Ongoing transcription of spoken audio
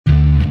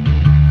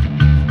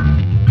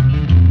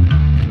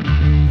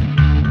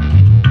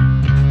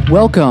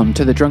Welcome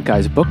to the Drunk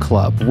Guys Book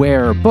Club,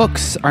 where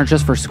books aren't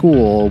just for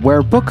school,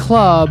 where book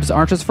clubs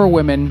aren't just for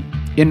women,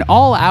 and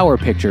all our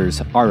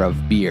pictures are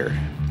of beer.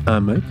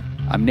 I'm Mike.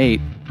 I'm Nate.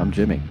 I'm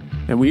Jimmy.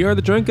 And we are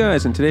the Drunk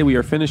Guys, and today we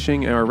are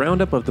finishing our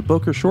roundup of the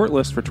Booker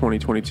shortlist for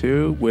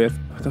 2022 with,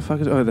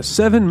 The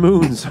 7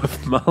 Moons of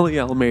Maali,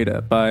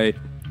 Almeida by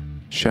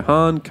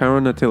Shehan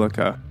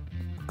Karunatilaka.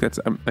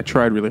 I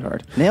tried really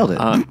hard. Nailed it.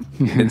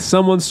 And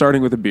someone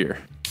starting with a beer.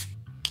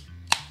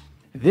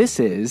 This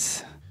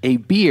is a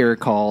beer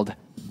called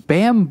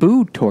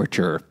Bamboo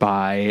Torture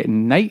by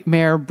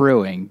Nightmare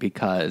Brewing,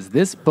 because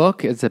this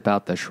book is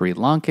about the Sri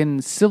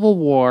Lankan Civil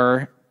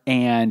War,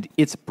 and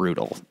it's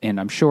brutal.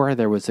 And I'm sure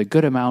there was a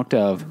good amount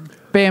of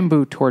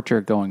bamboo torture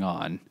going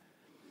on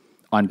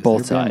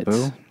both sides.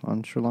 Bamboo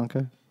on Sri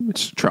Lanka?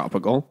 It's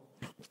tropical.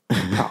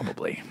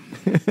 Probably.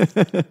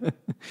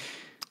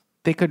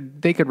 They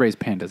could raise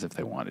pandas if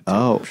they wanted to.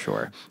 Oh, I'm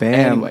sure.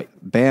 Anyway,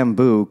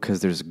 bamboo,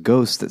 because there's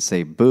ghosts that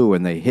say boo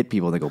and they hit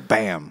people and they go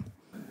bam.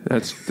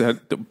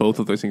 Both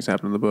of those things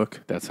happen in the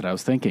book. That's what I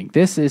was thinking.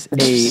 This is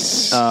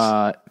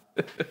a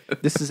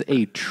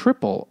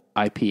triple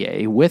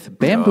IPA with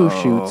bamboo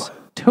shoots,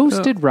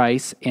 toasted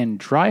rice, and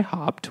dry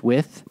hopped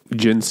with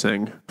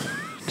ginseng.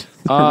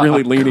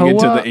 Really leaning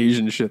into the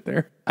Asian shit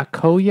there.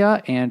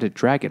 Akoya and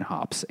dragon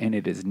hops, and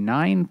it is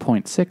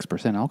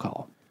 9.6%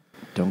 alcohol.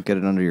 Don't get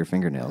it under your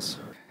fingernails.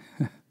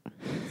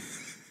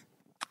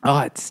 Oh,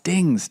 it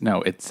stings.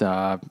 No, it's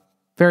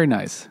very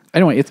nice.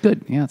 Anyway, it's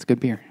good. Yeah, it's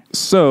good beer.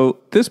 So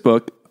this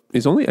book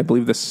is only, I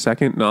believe, the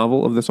second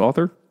novel of this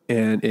author.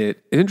 And it's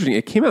interesting.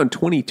 It came out in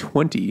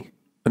 2020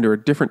 under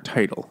a different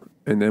title.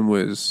 And then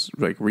was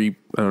I don't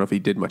know if he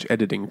did much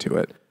editing to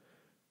it.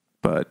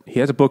 But he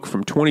has a book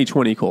from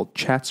 2020 called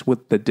Chats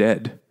with the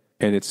Dead.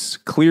 And it's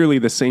clearly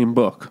the same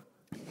book.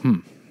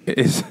 It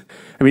is,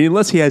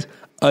 unless he has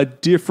a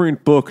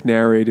different book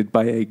narrated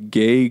by a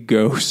gay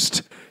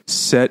ghost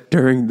set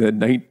during the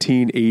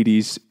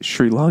 1980s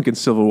Sri Lankan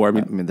Civil War.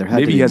 There had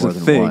maybe to be he has more a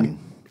than thing one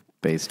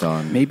based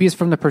on. Maybe it's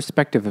from the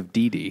perspective of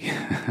Dee Dee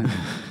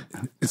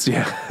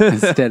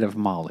instead of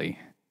Maali.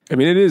 It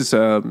is.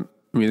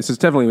 This is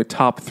definitely the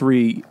top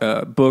 3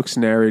 books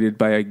narrated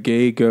by a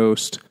gay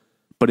ghost,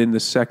 but in the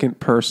second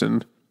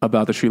person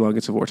about the Sri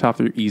Lankan Civil War. Top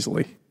 3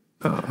 easily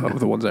of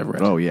the ones I've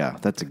read. Oh yeah,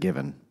 that's a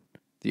given.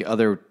 The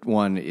other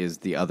one is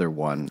the other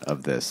one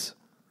of this.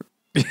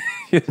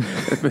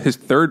 His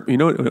third,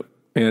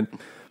 and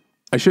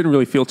I shouldn't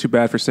really feel too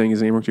bad for saying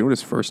his name. Do you know what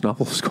his first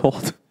novel is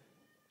called?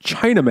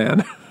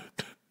 Chinaman.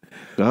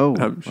 Oh,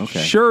 I'm okay.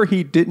 sure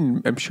he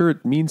didn't. I'm sure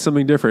it means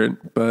something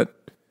different,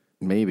 but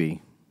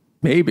Maybe.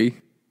 But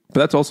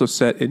that's also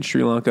set in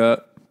Sri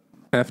Lanka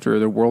after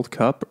the World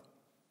Cup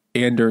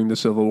and during the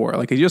Civil War.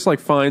 He just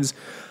finds,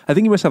 I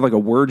think he must have a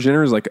word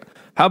generator.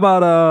 How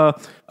about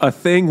a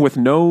thing with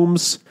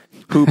gnomes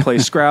who play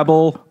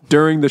Scrabble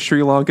during the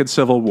Sri Lankan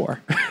Civil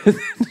War?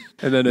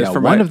 And then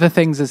One of the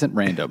things isn't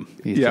random.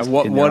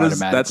 What is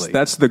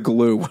that's the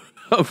glue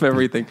of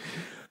everything.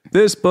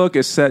 This book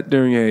is set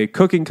during a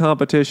cooking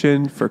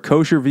competition for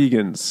kosher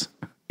vegans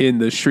in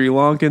the Sri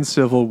Lankan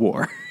Civil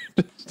War.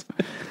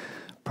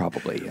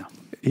 Probably, yeah.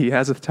 He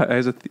has a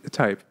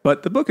type,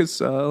 but the book is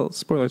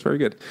spoiler. It's very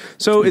good.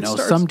 So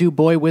some do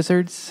boy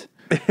wizards,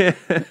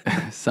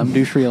 some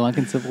do Sri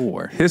Lankan Civil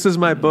War. This is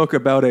my book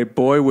about a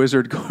boy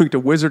wizard going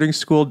to wizarding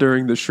school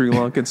during the Sri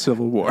Lankan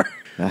Civil War.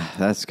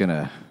 It's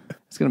gonna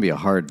be a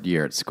hard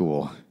year at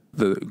school.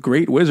 The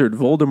great wizard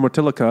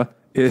Voldemortilaka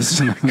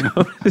is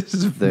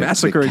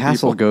massacring the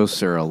castle people.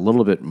 Ghosts are a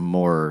little bit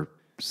more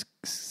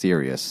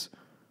serious.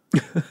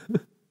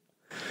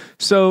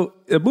 So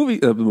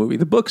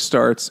the book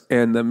starts,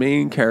 and the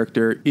main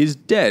character is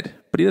dead,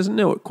 but he doesn't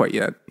know it quite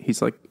yet.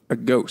 He's like a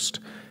ghost,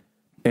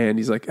 and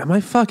he's like, "Am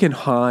I fucking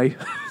high?"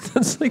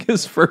 That's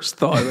his first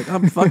thought.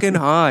 I'm fucking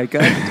high.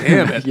 God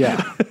damn it!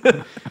 Yeah.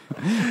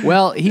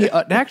 Well, he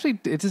actually,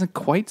 it doesn't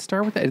quite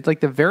start with that.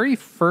 It's the very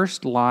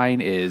first line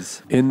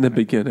is in the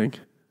beginning.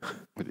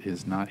 It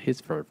is not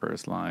his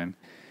first line.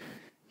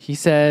 He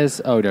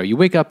says, "Oh no, you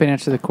wake up and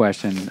answer the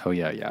question." Oh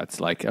yeah. It's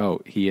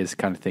he is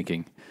kind of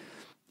thinking,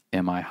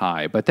 am I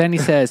high? But then he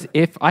says,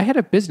 if I had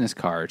a business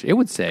card, it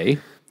would say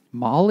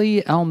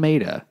Maali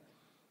Almeida,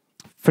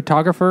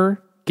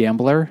 photographer,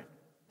 gambler,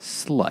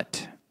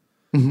 slut.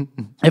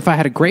 If I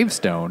had a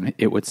gravestone,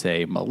 it would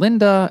say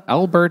Melinda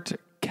Albert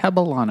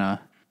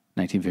Caballana,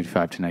 1955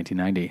 to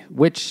 1990,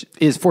 which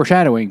is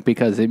foreshadowing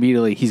because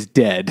immediately he's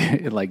dead,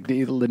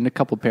 in a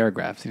couple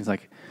paragraphs. And he's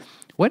like,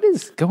 what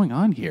is going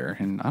on here?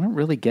 And I don't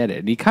really get it.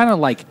 And he kind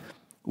of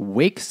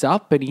wakes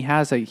up, and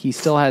he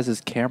still has his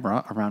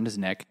camera around his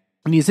neck.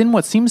 And he's in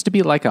what seems to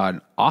be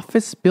an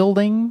office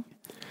building,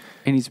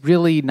 and he's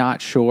really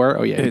not sure.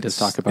 Oh, yeah, he does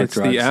talk about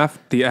drugs. It's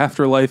the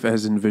afterlife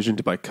as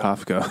envisioned by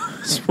Kafka.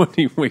 Is when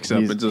he wakes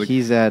up.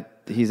 He's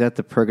at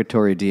the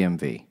Purgatory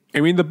DMV.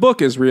 The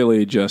book is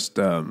really just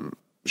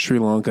Sri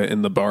Lanka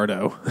in the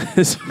Bardo.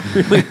 It's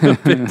really a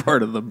big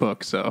part of the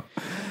book. So,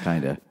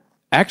 kind of.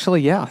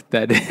 Actually, yeah,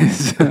 that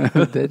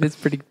is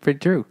pretty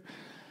true.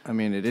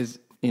 It is.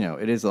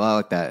 it is a lot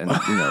like that. And,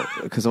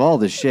 because of all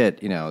this shit,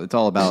 it's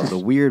all about the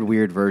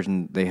weird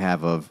version they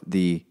have of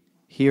the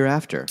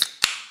Hereafter.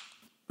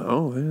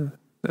 Oh, yeah,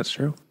 that's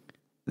true.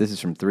 This is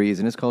from Threes,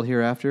 and it's called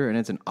Hereafter, and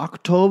it's an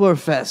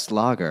Oktoberfest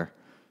lager.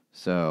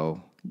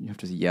 So you have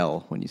to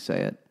yell when you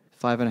say it.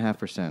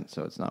 5.5%,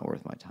 so it's not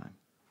worth my time.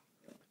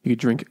 You could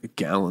drink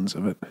gallons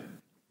of it.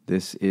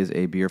 This is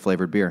a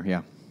beer-flavored beer,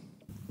 yeah.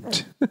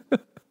 Did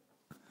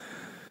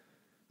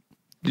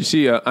you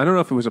see, I don't know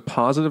if it was a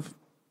positive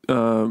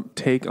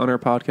take on our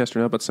podcast or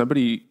not, but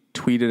somebody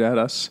tweeted at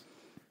us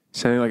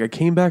saying, like, I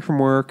came back from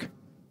work,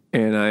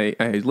 and I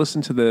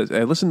listened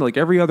to like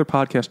every other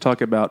podcast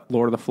talk about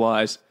Lord of the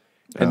Flies,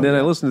 and then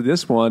I listened to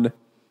this one,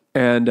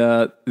 and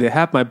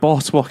my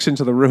boss walks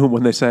into the room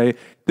when they say,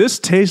 "This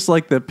tastes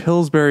like the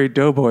Pillsbury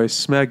Doughboy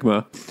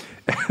smegma,"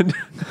 and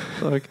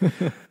like,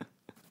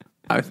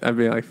 I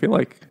mean, I feel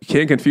like you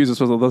can't confuse us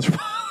with all those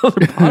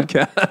other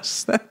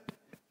podcasts.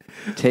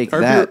 Take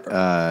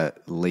that,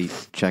 late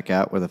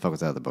checkout. Where the fuck was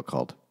that other book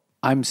called?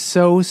 I'm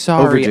so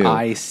sorry Overdue.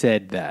 I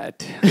said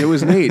that. It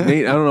was Nate.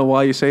 Nate, I don't know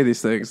why you say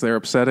these things. They're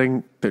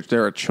upsetting.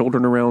 There are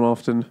children around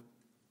often.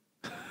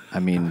 I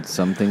mean,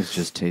 some things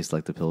just taste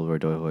like the Pillsbury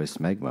Doughboy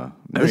smegma.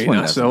 This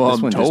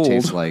one Just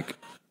tastes like.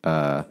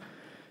 Have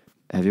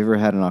you ever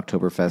had an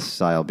Oktoberfest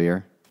style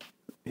beer?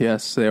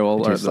 Yes, they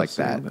all are tastes like the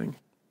same that. thing.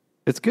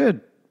 It's good.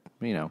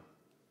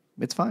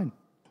 It's fine.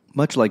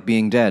 Much like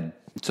being dead.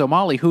 So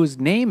Molly, whose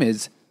name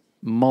is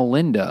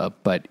Melinda,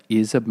 but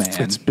is a man.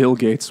 It's Bill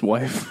Gates'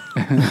 wife.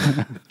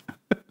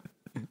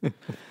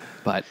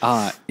 But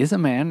is a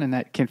man, and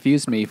that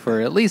confused me for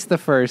at least the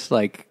first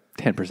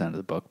 10% of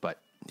the book. But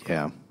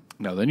Yeah.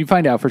 no, then you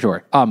find out for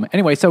sure.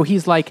 Anyway, so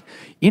he's like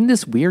in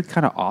this weird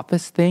kind of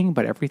office thing,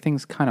 but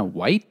everything's kind of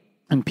white,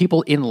 and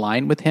people in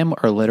line with him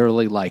are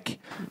literally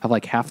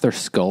have half their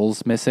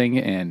skulls missing,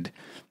 and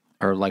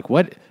are like,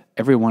 what?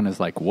 Everyone is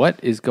like, what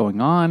is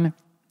going on?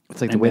 It's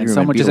like the And way then to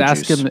someone just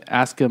Beetlejuice.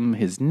 ask him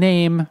his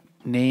name,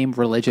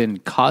 religion,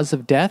 cause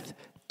of death,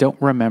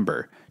 don't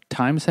remember.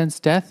 Time since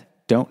death,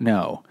 don't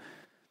know.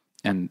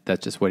 And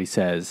that's just what he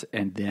says.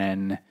 And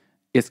then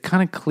it's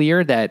kind of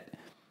clear that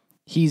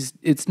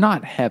it's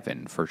not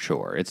heaven for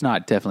sure. It's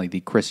not definitely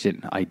the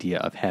Christian idea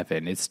of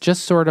heaven. It's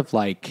just sort of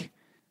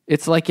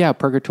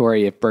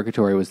purgatory, if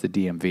purgatory was the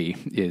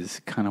DMV,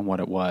 is kind of what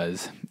it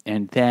was.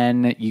 And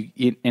then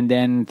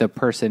the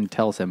person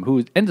tells him,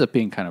 who ends up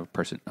being kind of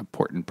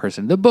important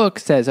person. The book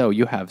says, "Oh,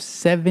 you have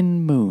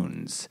 7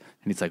 moons."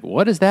 And he's like,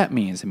 "What does that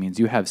mean?" It means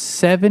you have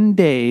 7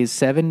 days,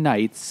 7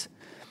 nights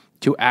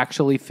to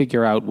actually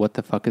figure out what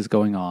the fuck is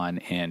going on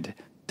and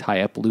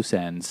tie up loose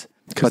ends.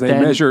 Because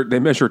they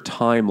measure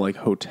time like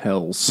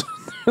hotels,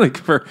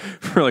 for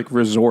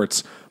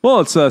resorts.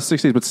 Well, it's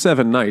 6 days, but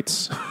 7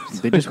 nights.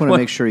 They just want to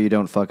make sure you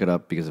don't fuck it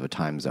up because of a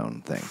time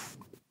zone thing.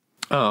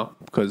 Oh,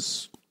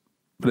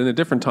 but in a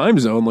different time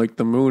zone,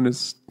 the moon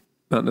is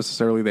not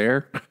necessarily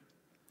there.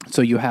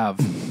 So you have,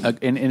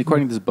 and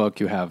according to this book,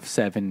 you have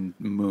 7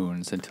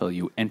 moons until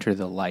you enter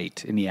the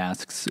light. And he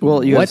asks,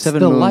 Well, you what's have 7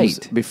 the moons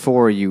light?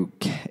 before you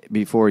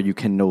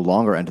can no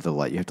longer enter the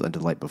light. You have to enter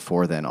the light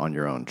before then on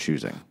your own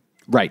choosing.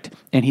 Right.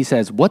 And he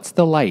says, what's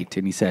the light?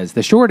 And he says,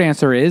 the short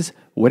answer is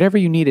whatever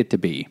you need it to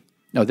be.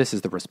 No, this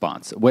is the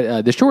response.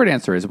 The short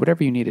answer is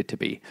whatever you need it to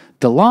be.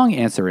 The long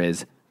answer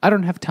is, I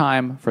don't have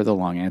time for the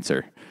long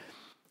answer.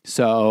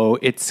 So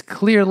it's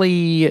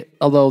clearly,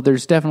 although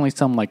there's definitely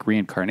some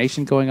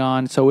reincarnation going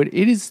on. So it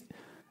is,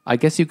 I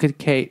guess you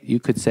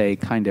could say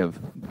kind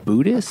of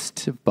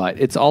Buddhist, but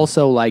it's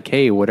also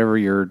hey, whatever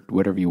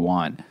you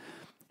want.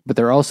 But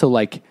they're also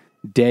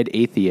dead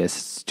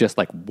atheists just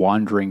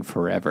wandering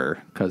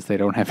forever because they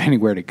don't have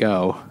anywhere to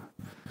go.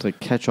 It's like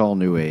catch-all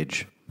New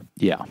Age.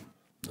 Yeah.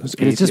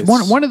 And it's just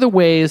one of the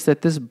ways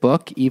that this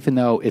book, even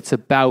though it's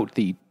about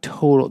the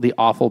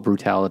awful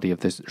brutality of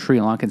the Sri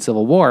Lankan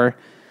Civil War,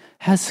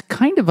 has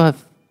kind of a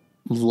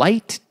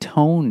light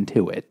tone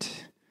to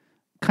it.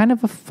 Kind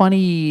of a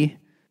funny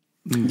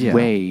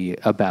way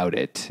about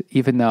it,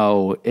 even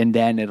though, and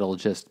then it'll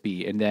just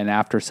be, and then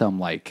after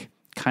some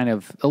kind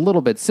of a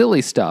little bit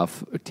silly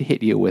stuff to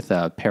hit you with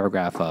a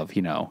paragraph of,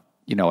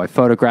 I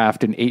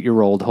photographed an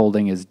 8-year-old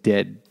holding his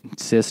dead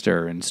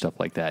sister and stuff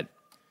like that.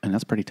 And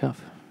that's pretty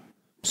tough.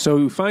 So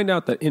you find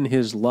out that in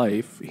his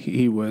life,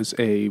 he was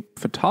a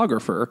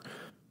photographer,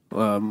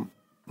 in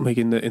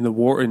the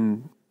war,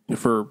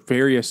 for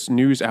various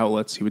news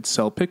outlets. He would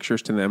sell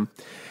pictures to them.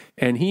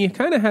 And he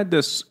kind of had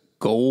this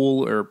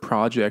goal or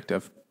project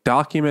of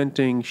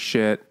documenting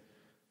shit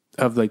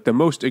of the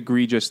most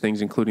egregious things,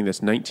 including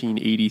this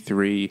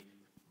 1983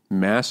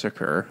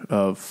 massacre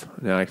of,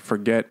 now I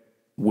forget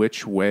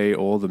which way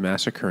all the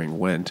massacring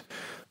went,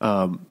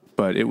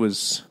 but it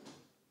was...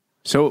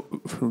 So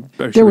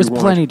there was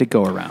plenty to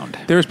go around.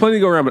 There was plenty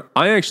to go around, but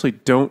I actually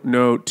don't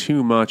know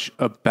too much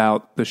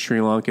about the Sri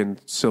Lankan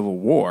Civil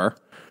War,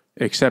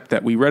 except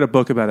that we read a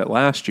book about it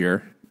last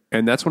year,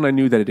 and that's when I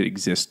knew that it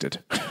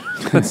existed.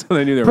 That's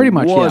when I knew there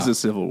was a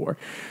civil war.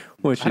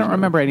 Which I don't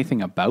remember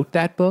anything about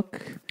that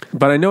book.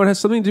 But I know it has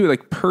something to do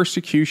with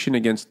persecution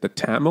against the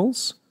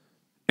Tamils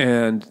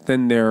And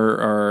then there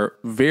are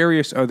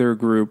various other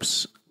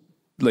groups,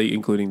 like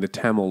including the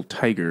Tamil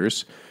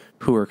Tigers,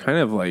 who are kind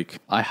of like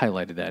I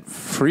highlighted that.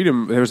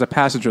 freedom. There's a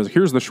passage where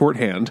here's the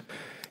shorthand.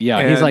 Yeah,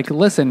 And- he's like,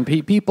 listen,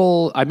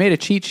 people, I made a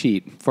cheat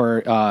sheet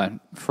for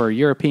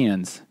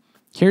Europeans.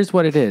 Here's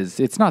what it is.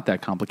 It's not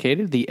that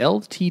complicated. The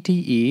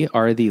LTTE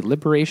are the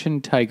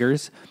Liberation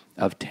Tigers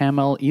of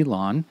Tamil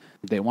Eelam.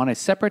 They want a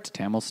separate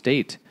Tamil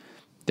state.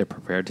 They're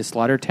prepared to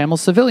slaughter Tamil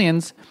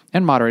civilians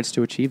and moderates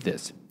to achieve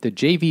this. The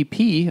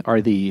JVP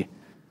are the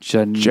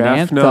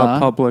Jaffna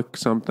Public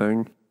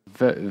something.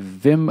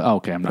 Vim.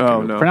 Okay, I'm not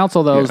going to no. pronounce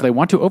all those. Yeah. They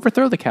want to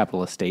overthrow the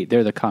capitalist state.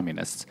 They're the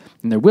communists.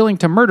 And they're willing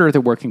to murder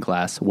the working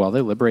class while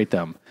they liberate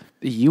them.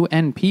 The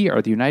UNP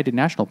are the United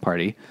National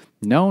Party,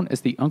 known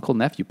as the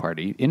Uncle-Nephew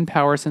Party, in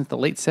power since the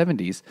late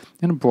 70s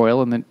and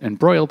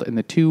embroiled in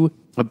the two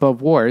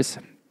above wars.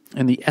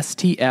 And the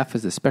STF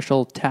is a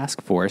special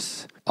task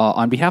force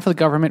on behalf of the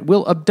government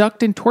will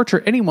abduct and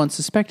torture anyone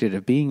suspected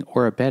of being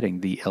or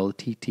abetting the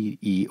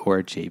LTTE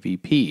or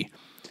JVP.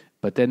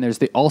 But then there's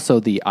also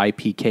the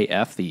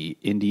IPKF, the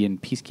Indian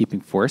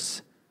Peacekeeping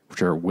Force,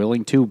 which are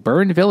willing to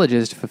burn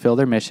villages to fulfill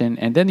their mission.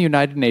 And then the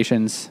United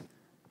Nations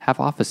have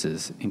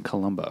offices in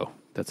Colombo.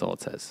 That's all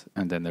it says.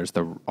 And then there's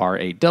the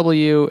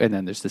RAW, and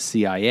then there's the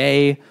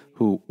CIA,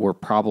 who were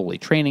probably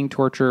training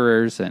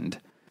torturers, and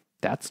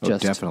that's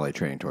just definitely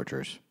training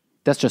torturers.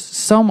 That's just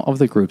some of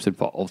the groups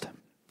involved.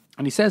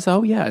 And he says,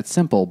 oh, yeah, it's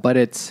simple, but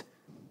it's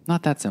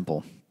not that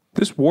simple.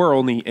 This war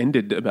only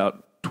ended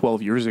about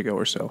 12 years ago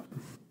or so,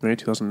 right?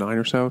 2009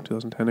 or so,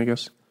 2010, I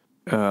guess.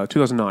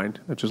 2009,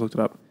 I just looked it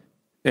up.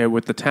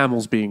 With the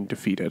Tamils being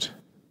defeated,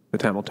 the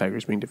Tamil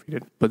Tigers being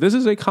defeated. But this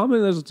is a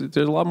common,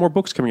 there's a lot more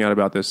books coming out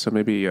about this, so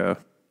maybe...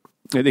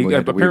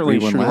 apparently, we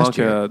won Sri last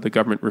year. Lanka, the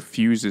government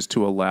refuses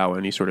to allow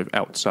any sort of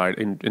outside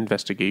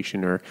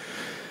investigation or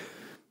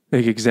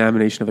like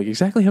examination of like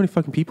exactly how many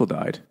fucking people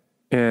died,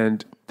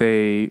 and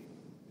they,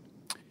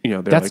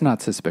 they're That's like,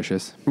 not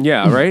suspicious.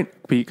 yeah, right,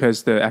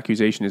 because the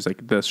accusation is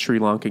like the Sri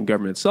Lankan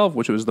government itself,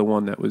 which was the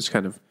one that was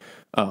kind of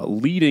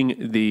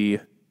leading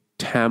the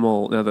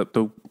Tamil. Now the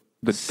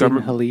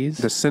government, Sinhalese?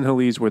 the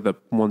Sinhalese were the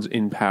ones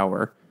in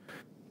power.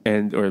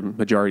 Or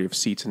majority of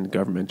seats in the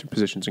government,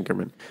 positions in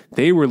government,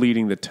 they were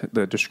leading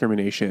the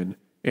discrimination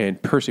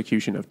and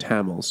persecution of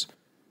Tamils.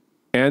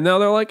 And now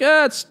they're like,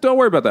 don't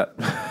worry about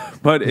that.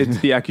 But it's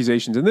the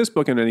accusations in this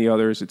book and any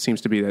others, it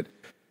seems to be that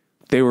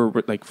they were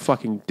like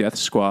fucking death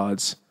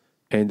squads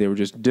and they were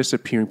just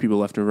disappearing people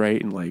left and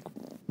right and like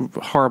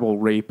horrible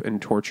rape and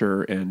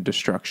torture and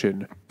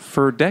destruction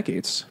for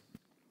decades.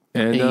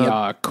 And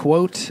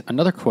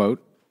Another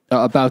quote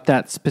about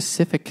that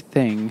specific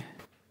thing.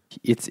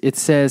 It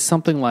says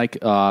something like,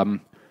 the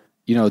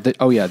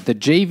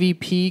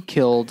JVP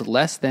killed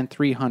less than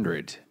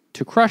 300.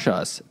 To crush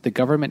us, the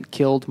government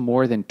killed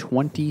more than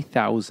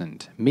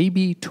 20,000,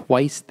 maybe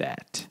twice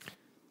that.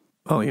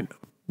 well,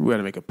 we got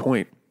to make a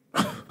point.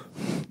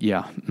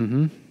 Yeah.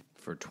 Mm-hmm.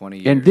 For 20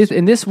 years.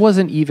 And this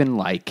wasn't even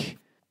like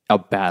a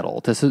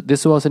battle.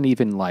 This wasn't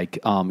even like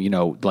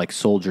like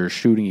soldiers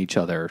shooting each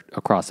other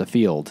across a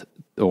field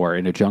or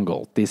in a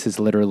jungle. This is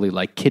literally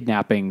like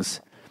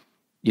kidnappings,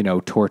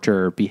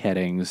 torture,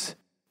 beheadings,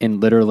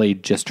 and literally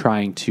just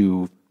trying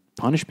to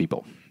punish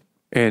people.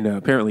 And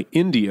apparently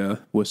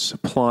India was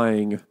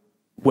supplying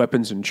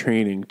weapons and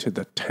training to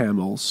the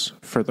Tamils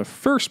for the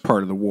first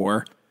part of the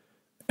war,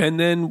 and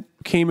then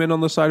came in on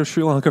the side of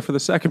Sri Lanka for the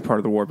second part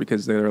of the war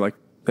because they were like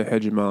the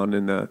hegemon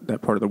in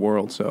that part of the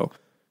world, so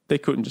they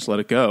couldn't just let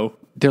it go.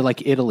 They're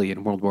like Italy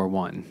in World War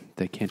I.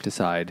 They can't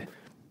decide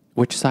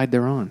which side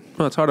they're on.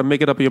 Well, it's hard to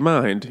make it up in your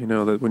mind,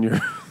 that when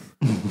you're...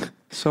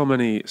 So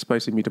many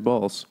spicy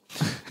meatballs.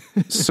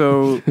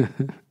 So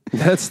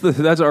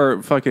that's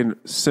our fucking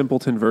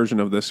simpleton version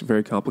of this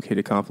very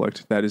complicated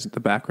conflict. That is the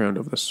background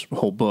of this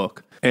whole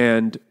book.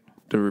 And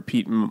to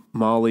repeat,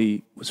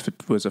 Maali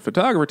was a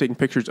photographer taking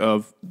pictures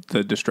of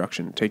the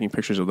destruction, taking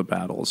pictures of the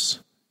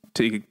battles,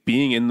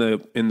 being in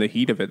the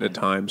heat of it at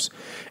times,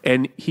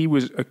 and he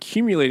was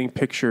accumulating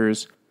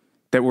pictures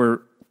that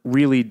were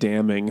really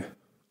damning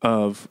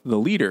of the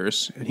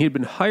leaders. And he had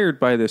been hired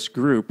by this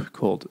group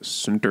called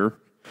Sunter,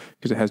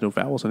 because it has no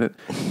vowels in it.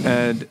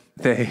 And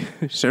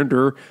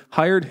Sender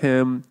hired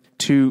him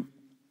to,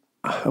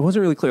 it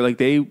wasn't really clear, like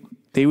they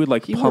would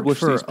like he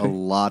publish worked for these a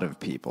lot of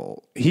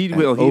people.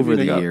 over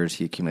the years,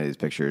 he accumulated these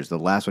pictures. The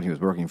last one he was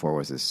working for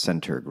was his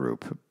Center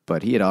group,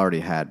 but he had already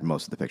had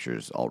most of the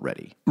pictures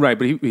already. Right,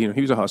 but he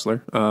was a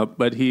hustler.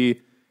 But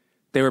they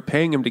were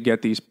paying him to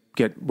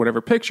get whatever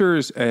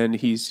pictures, and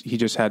he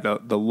just had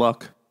the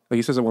luck. Like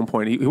he says at one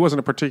point, he wasn't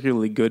a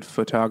particularly good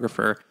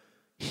photographer.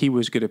 He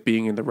was good at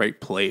being in the right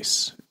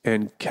place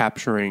and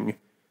capturing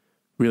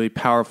really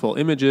powerful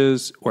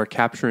images or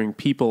capturing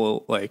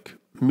people, like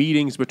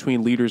meetings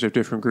between leaders of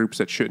different groups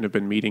that shouldn't have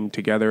been meeting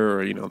together,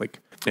 or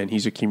and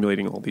he's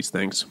accumulating all these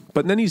things.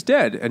 But then he's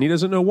dead and he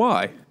doesn't know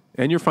why.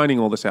 And you're finding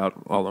all this out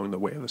along the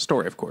way of the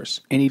story, of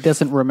course. And he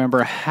doesn't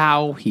remember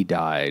how he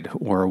died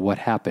or what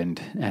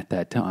happened at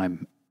that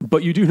time.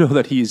 But you do know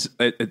that he's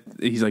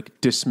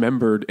like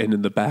dismembered and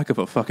in the back of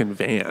a fucking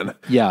van.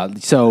 Yeah.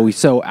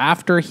 So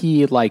after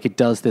he like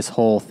does this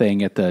whole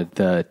thing at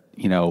the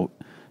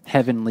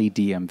heavenly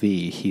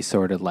DMV, he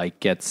sort of like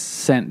gets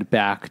sent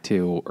back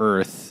to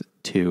Earth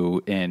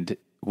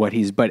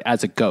but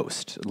as a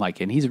ghost,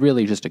 and he's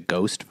really just a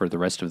ghost for the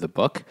rest of the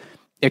book,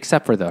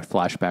 except for the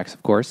flashbacks,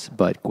 of course.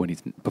 But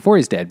before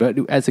he's dead, but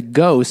as a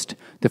ghost,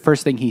 the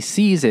first thing he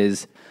sees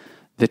is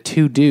the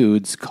two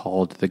dudes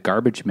called the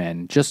Garbage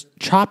Men just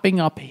chopping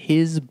up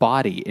his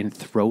body and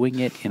throwing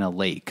it in a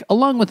lake,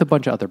 along with a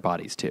bunch of other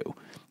bodies too.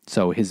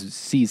 So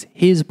sees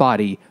his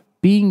body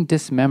being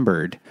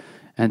dismembered,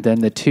 and then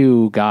the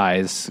two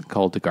guys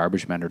called the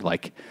Garbage Men are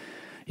like,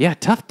 "Yeah,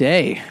 tough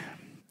day.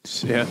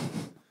 Yeah,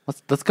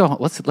 let's go.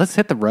 Let's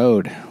hit the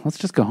road. Let's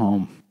just go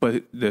home."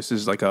 But this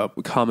is like a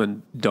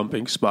common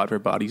dumping spot for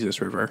bodies,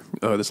 this river,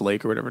 this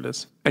lake or whatever it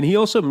is. And he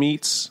also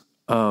meets,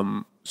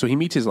 he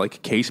meets his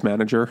like case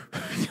manager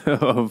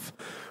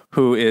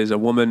who is a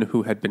woman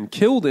who had been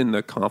killed in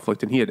the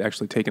conflict, and he had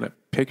actually taken a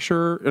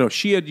picture. No,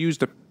 she had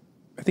used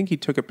I think he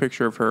took a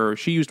picture of her.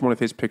 She used one of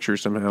his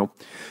pictures somehow.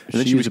 And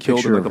then she was used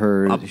killed in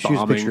like she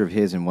used a picture of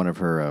his in one of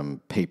her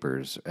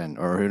papers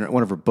or in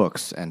one of her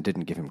books, and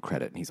didn't give him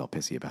credit, and he's all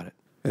pissy about it.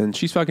 And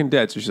she's fucking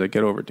dead, so she's like,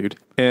 "Get over it, dude."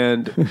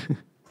 And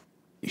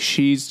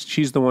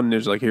she's the one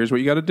who's like, "Here's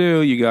what you got to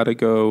do. You got to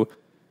go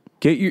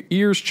get your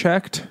ears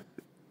checked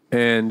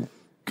and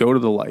go to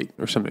the light,"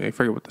 or something. I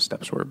forget what the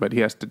steps were, but he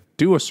has to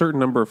do a certain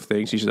number of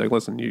things. She's like,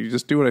 "Listen, you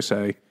just do what I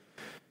say.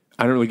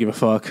 I don't really give a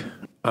fuck.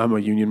 I'm a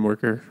union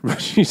worker."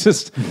 But she's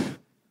just,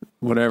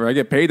 whatever. I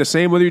get paid the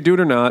same whether you do it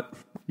or not.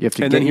 You have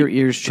to get your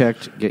ears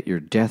checked, get your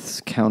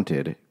deaths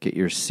counted, get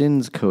your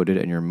sins coded,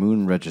 and your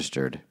moon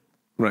registered.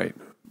 Right.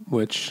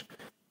 Which,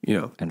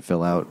 and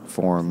fill out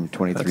Form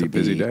 23B. That's a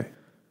busy day.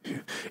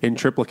 In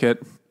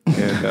triplicate,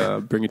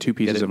 and bring 2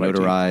 pieces of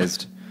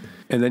notarized.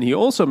 And then he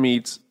also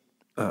meets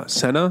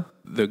Senna,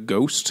 the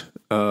ghost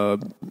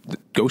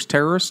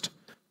terrorist,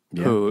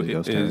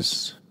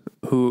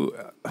 who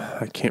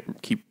I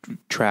can't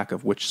keep track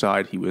of which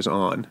side he was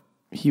on.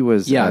 He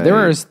was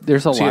there's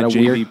a lot of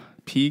weird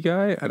JVP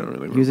guy. I don't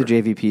really remember. He was a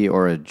JVP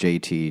or a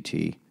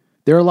JTT.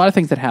 There are a lot of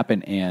things that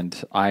happen,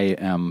 and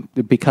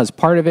because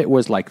part of it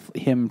was like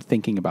him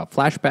thinking about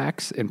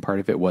flashbacks, and part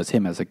of it was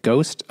him as a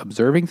ghost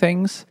observing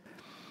things.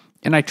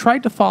 And I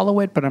tried to follow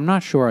it, but I'm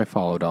not sure I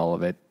followed all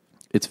of it.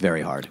 It's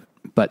very hard.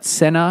 But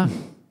Senna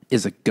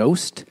is a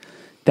ghost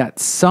that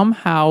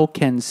somehow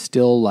can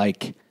still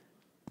like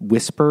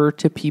whisper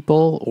to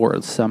people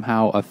or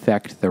somehow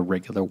affect the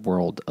regular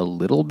world a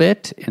little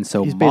bit. And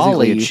so he's Maali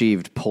basically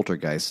achieved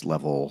poltergeist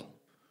level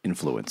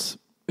influence.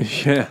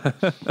 Yeah.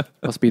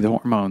 Must be the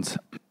hormones.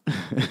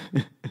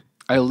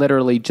 I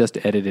literally just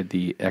edited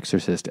the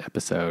Exorcist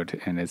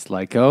episode, and it's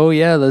like, oh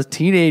yeah, those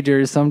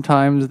teenagers,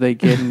 sometimes they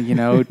get,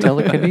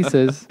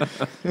 telekinesis.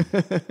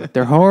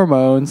 They're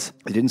hormones.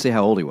 They didn't say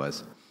how old he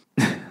was.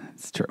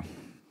 It's true.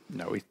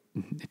 No, it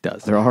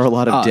does. There are a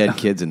lot of dead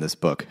kids in this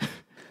book.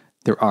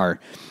 There are.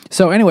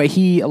 So anyway, so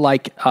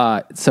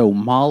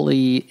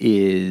Maali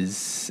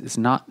is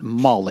not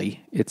Maali,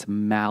 it's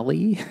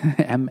Maali,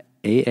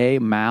 M-A-A,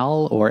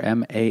 Mal, or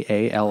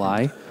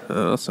M-A-A-L-I.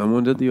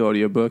 Someone did the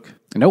audiobook.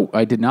 No,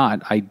 I did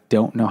not. I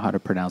don't know how to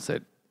pronounce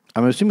it.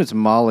 I'm assuming it's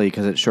Maali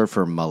because it's short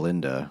for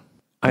Melinda.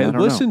 I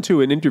listened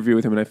to an interview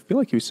with him, and I feel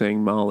like he was saying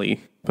Maali,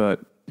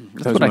 but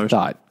that's what I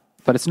thought.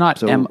 But it's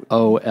not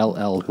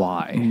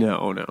M-O-L-L-Y.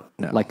 No.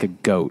 Like a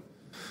goat.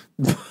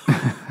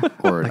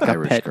 Or like an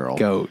Irish pet girl.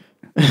 Goat.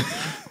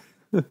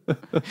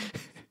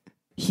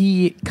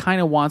 He kind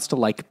of wants to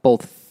like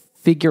both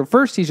figure.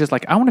 First, he's just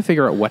like, I want to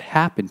figure out what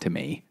happened to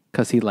me,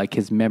 because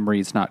his memory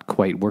is not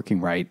quite working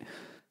right,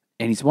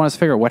 and he wants to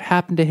figure out what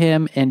happened to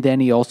him. And then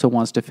he also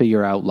wants to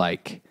figure out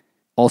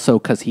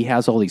because he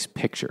has all these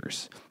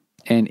pictures,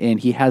 and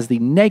he has the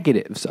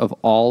negatives of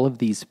all of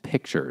these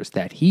pictures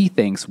that he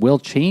thinks will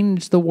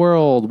change the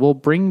world, will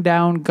bring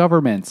down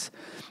governments.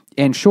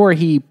 And sure,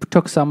 he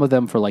took some of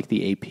them for like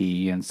the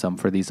AP and some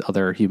for these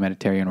other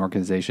humanitarian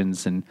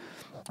organizations,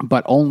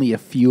 but only a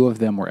few of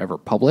them were ever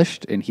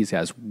published, and he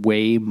has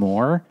way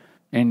more.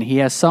 And he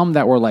has some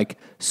that were like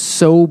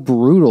so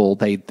brutal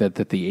that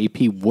the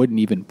AP wouldn't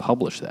even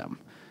publish them.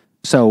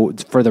 So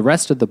for the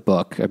rest of the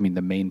book,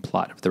 the main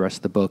plot of the rest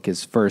of the book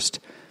is first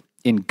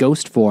in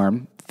ghost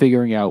form,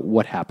 figuring out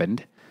what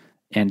happened,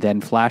 and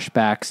then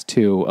flashbacks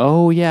to,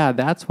 oh yeah,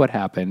 that's what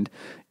happened.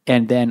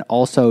 And then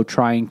also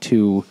trying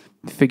to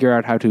figure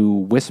out how to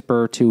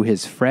whisper to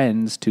his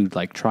friends to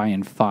like try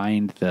and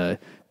find the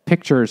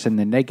pictures and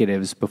the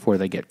negatives before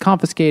they get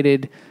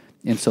confiscated,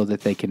 and so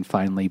that they can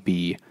finally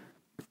be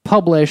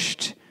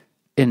published.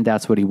 And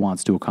that's what he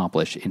wants to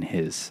accomplish in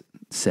his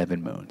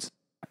 7 moons.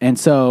 And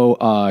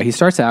so he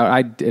starts out,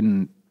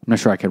 I'm not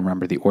sure I can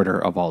remember the order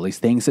of all these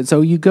things. And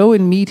so you go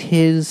and meet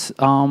his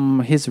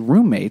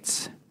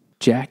roommates,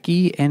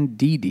 Jackie and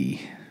Dee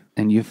Dee,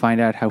 and you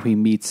find out how he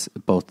meets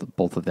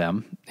both of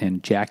them.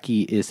 And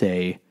Jackie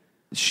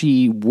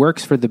she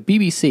works for the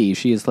BBC.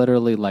 She is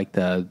literally like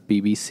the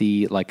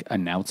BBC like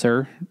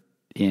announcer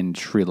in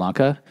Sri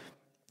Lanka.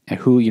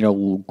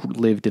 who,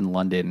 lived in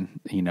London,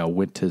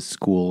 went to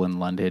school in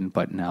London,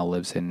 but now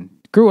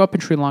grew up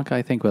in Sri Lanka,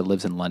 I think, but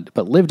lived in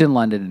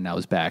London and now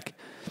is back.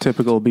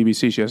 Typical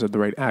BBC, she has to have the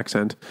right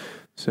accent.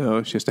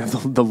 So she has to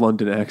have the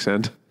London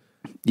accent.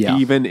 Yeah.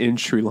 Even in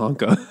Sri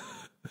Lanka.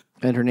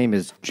 And her name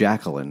is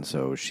Jacqueline,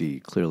 so she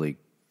clearly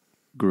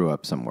grew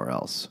up somewhere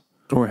else.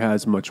 Or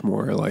has much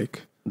more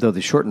like... Though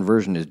the shortened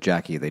version is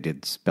Jackie, they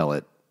did spell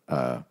it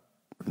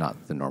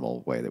not the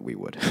normal way that we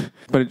would.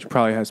 But it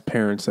probably has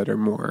parents that are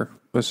more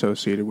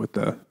associated with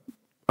the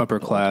upper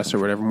class or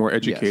whatever, more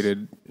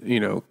educated,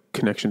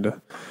 connection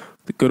to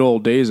the good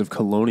old days of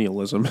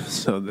colonialism.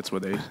 So that's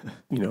where they,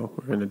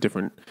 are in a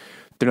different...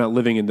 They're not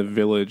living in the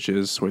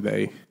villages where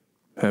they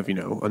have,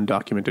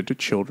 undocumented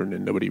children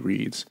and nobody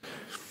reads.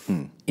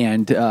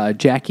 And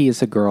Jackie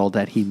is a girl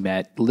that he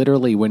met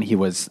literally when he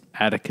was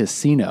at a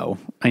casino.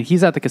 And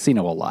he's at the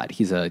casino a lot.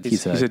 He's a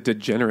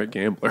degenerate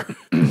gambler.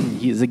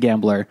 He's a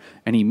gambler,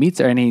 and he meets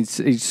her, and he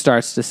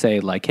starts to say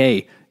like,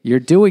 "Hey, you're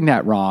doing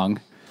that wrong,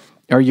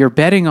 or you're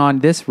betting on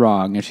this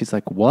wrong." And she's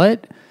like,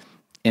 "What?"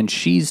 And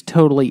she's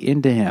totally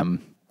into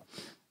him,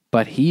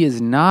 but he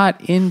is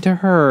not into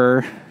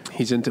her.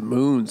 He's into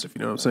moons, if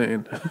you know what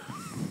I'm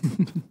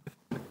saying.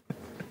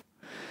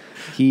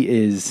 He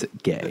is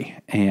gay.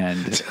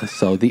 And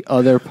so the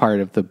other part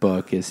of the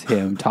book is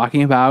him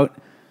talking about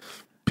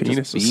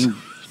penises.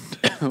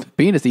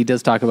 Penis. He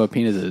does talk about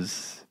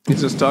penises.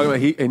 He's just talking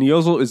about and he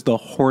also is the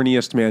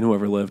horniest man who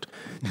ever lived.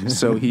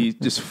 So he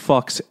just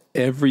fucks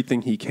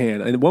everything he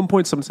can. And at one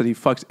point, someone said he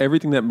fucks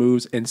everything that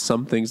moves and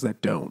some things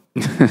that don't.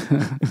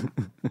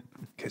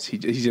 Because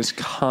he's just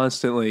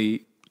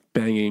constantly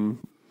banging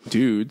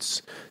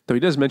dudes. Though he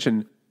does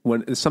mention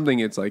when it's something,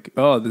 it's like,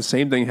 oh, the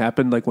same thing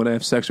happened like when I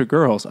have sex with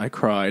girls. I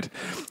cried.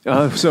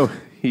 So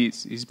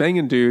he's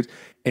banging dudes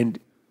and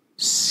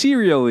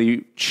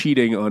serially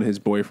cheating on his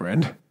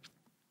boyfriend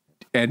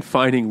and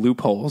finding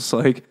loopholes.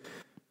 Like,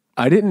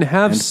 I didn't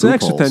have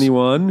sex with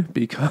anyone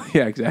because,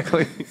 yeah,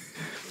 exactly.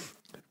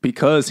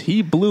 Because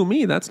he blew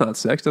me. That's not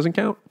sex. Doesn't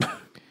count.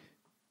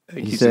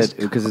 He said,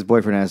 because his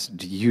boyfriend asked,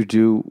 do you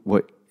do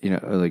what,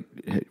 like,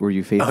 were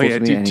you faithful to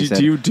me? And he said,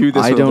 do you do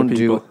this I with don't other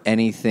do people?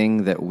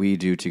 anything that we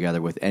do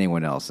together with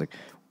anyone else. Like,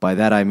 by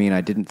that I mean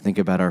I didn't think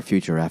about our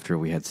future after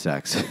we had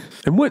sex.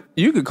 And what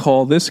you could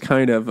call this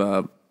kind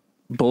of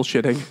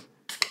bullshitting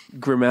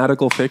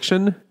grammatical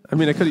fiction. I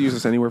mean, I could have used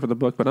this anywhere for the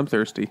book, but I'm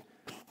thirsty.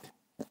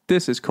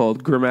 This is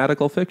called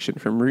Grammatical Fiction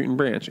from Root and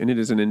Branch, and it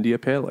is an India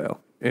Pale Ale.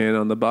 And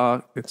on the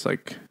box, it's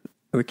like,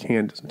 the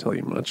can doesn't tell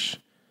you much.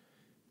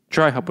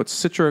 Dry hop with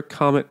Citra,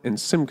 Comet, and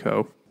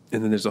Simcoe.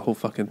 And then there's a whole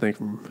fucking thing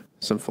from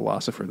some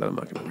philosopher that I'm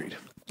not going to read.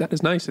 That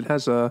is nice. It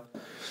has the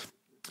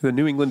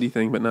New England-y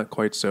thing, but not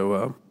quite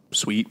so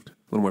sweet. A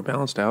little more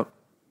balanced out.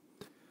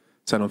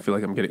 So I don't feel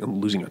like I'm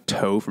losing a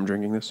toe from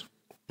drinking this.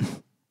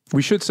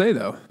 We should say,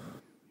 though,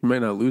 you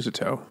might not lose a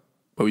toe,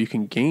 but you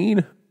can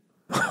gain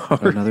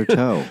Another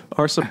toe.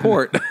 our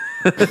support.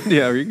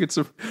 Yeah,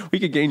 we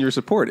could gain your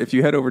support if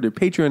you head over to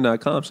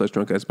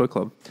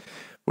patreon.com/drunkguysbookclub,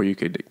 where you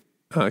could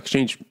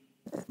exchange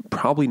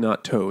probably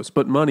not toes,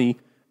 but money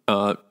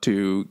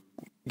to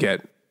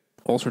get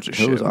all sorts of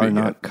shit. Those are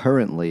not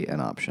currently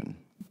an option.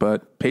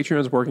 But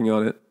Patreon's working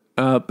on it.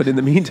 But in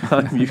the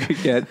meantime, you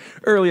could get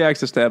early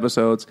access to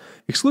episodes,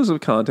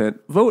 exclusive content,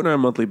 vote in our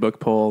monthly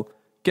book poll,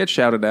 get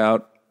shouted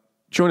out,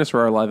 join us for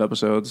our live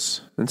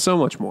episodes, and so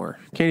much more.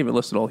 Can't even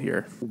list it all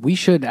here. We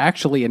should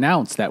actually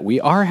announce that we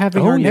are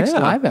having our next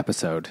live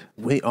episode.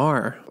 We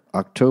are.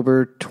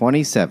 October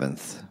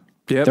 27th.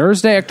 Yep.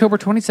 Thursday, October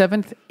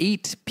 27th,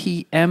 8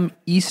 p.m.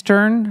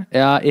 Eastern.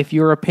 If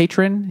you're a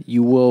patron,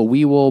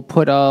 we will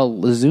put a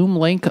Zoom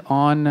link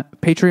on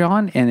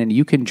Patreon, and then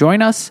you can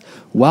join us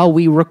while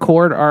we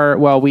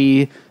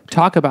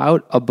talk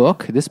about a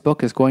book. This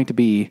book is going to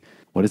be,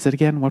 what is it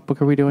again? What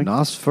book are we doing?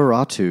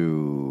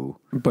 Nosferatu.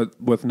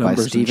 But with By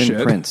numbers Stephen and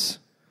shit. Prince.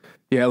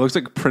 Yeah, it looks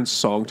like a Prince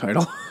song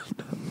title.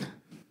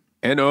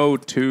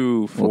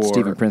 NO2 Well, it's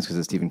Stephen Prince because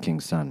it's Stephen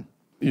King's son.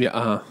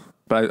 Yeah,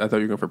 but I thought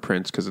you were going for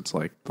Prince because it's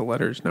like the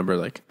letters number,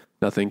 like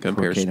nothing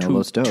compares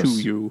to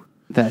you.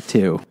 That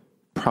too.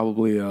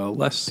 Probably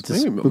less, It's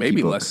a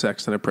maybe book. less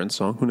sex than a Prince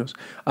song. Who knows?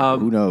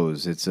 Who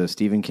knows? It's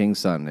Stephen King's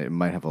son. It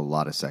might have a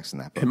lot of sex in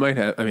that book. It might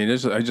have. I mean,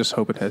 I just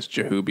hope it has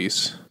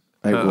jahoobies.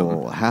 It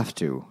will have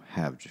to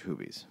have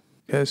jahoobies.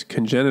 Yes,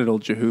 congenital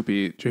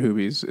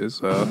jahoobies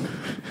is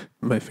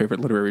my favorite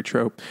literary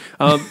trope.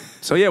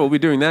 So yeah, we'll be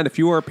doing that. If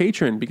you are a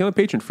patron, become a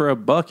patron for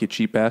 $1, you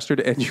cheap bastard,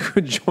 and you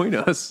could join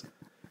us.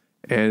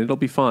 And it'll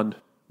be fun.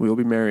 We will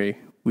be merry.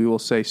 We will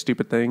say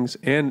stupid things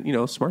and,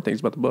 smart things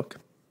about the book.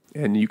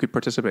 And you could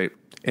participate.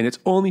 And it's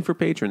only for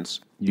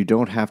patrons. You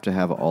don't have to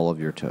have all of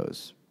your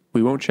toes.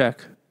 We won't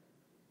check.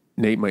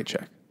 Nate might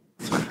check.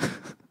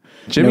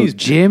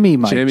 Jimmy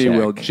might Jimmy check.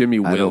 will. Jimmy I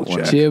will don't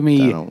wanna- check.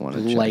 Jimmy I don't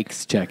wanna check.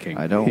 likes checking.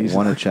 I don't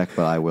want to check,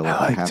 but I will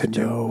if I have to.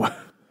 know.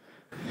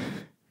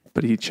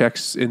 But he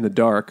checks in the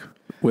dark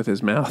with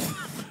his mouth.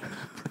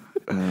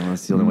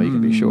 That's the only way you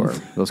can be sure.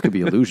 Those could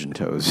be illusion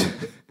toes.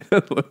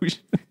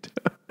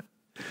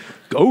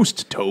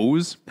 Ghost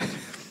toes.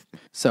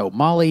 So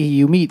Molly,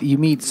 you meet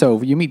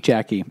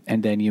Jackie,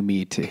 and then you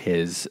meet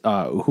his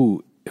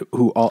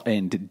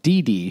and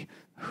Dee Dee,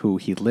 who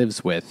he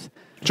lives with.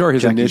 Sure,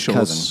 his Jackie's initials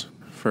cousin.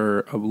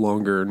 for a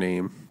longer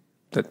name.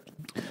 That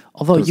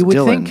Although you would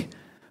Dylan. think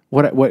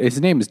what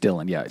his name is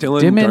Dylan, yeah,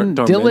 Dylan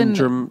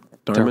Dylan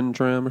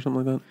Darmendram or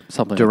something like that.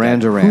 something Duran like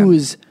that. Duran.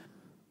 Who's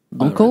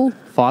uncle,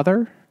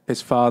 father?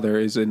 His father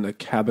is in the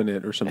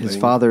cabinet or something. His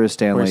father is Or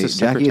Stanley. the Jackie is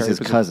secretary his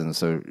position. cousin,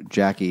 so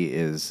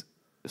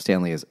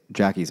Stanley is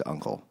Jackie's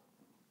uncle.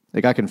 It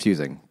got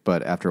confusing,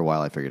 but after a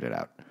while I figured it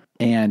out.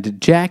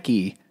 And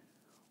Jackie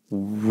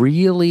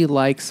really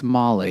likes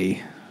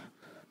Molly,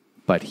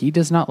 but he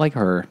does not like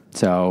her.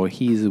 So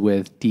he's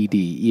with Dee Dee,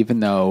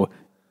 even though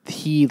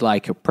he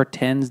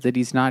pretends that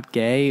he's not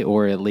gay,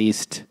 or at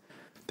least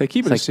They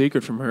keep it a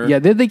secret from her. yeah,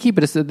 they keep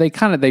it.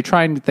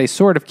 They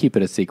sort of keep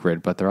it a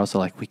secret, but they're also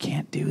like, we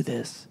can't do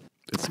this.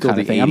 It's still Kind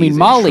the of thing. 80s I mean, in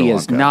Molly Sri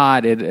is Lanka.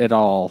 not at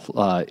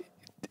all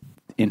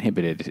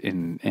inhibited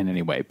in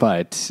any way,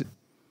 but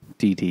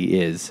Dee Dee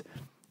is.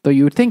 Though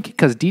you would think,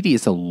 because Dee Dee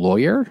is a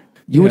lawyer,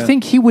 you would Yeah.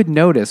 think he would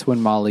notice when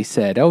Molly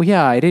said, "Oh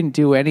yeah, I didn't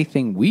do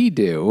anything we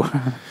do."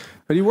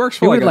 But he works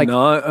for would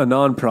a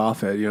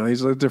non-profit. You know,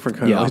 he's a different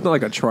kind Yeah. of. He's not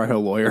like a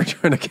trial lawyer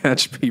trying to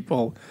catch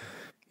people.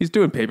 He's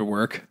doing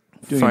paperwork,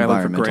 Doing filing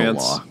for environmental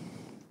grants. law.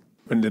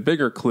 And the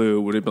bigger clue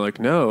would have been like,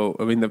 no.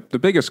 I mean, the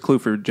biggest clue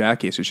for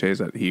Jackie Suchet is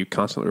that he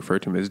constantly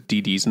referred to him as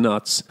Dee Dee's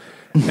nuts,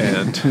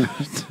 and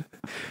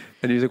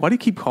and he's like, why do you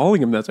keep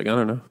calling him that? It's like, I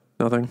don't know,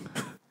 nothing.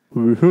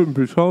 We shouldn't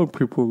be telling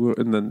people.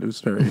 And then it was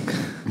very.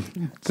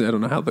 I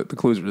don't know how the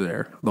clues were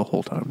there the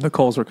whole time. The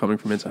calls were coming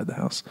from inside the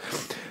house.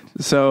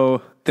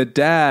 So the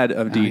dad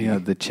of Dee Dee.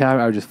 Yeah,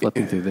 I was just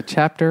flipping through the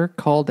chapter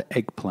called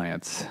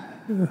 "Eggplants."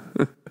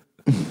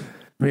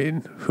 I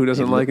mean, who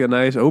doesn't like a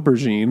nice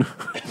aubergine?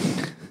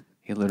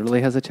 He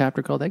literally has a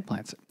chapter called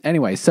 "Eggplants."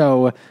 Anyway,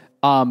 so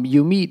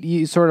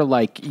you sort of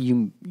like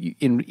you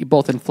in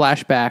both in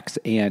flashbacks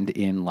and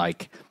in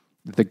like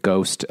the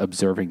ghost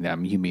observing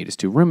them. You meet his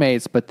two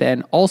roommates, but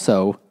then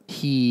also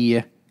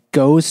he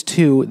goes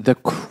to the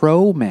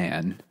Crow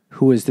Man,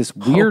 who is this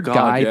weird God,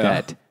 guy yeah.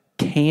 that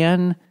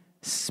can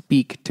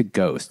speak to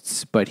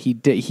ghosts, but he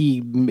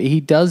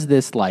does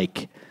this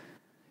like.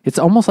 It's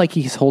almost like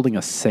he's holding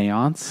a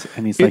seance,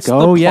 and he's It's like,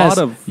 the "Oh plot yes,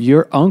 of-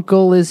 your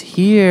uncle is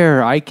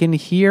here. I can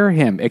hear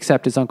him."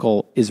 Except his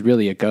uncle is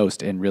really a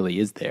ghost and really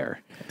is there.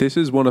 This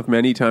is one of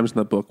many times in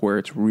the book where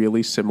it's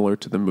really similar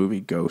to the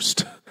movie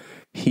Ghost.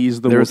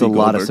 He's the There's a Whoopi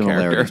lot of Goldberg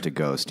similarities character. to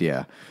Ghost,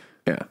 yeah.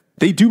 Yeah,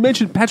 they do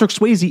mention Patrick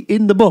Swayze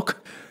in the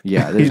book.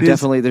 Yeah, It is-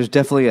 there's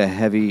definitely a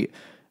heavy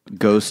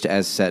Ghost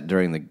as set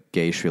during the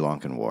gay Sri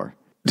Lankan War.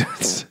 I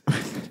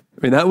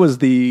mean, that was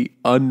the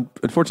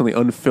unfortunately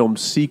unfilmed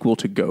sequel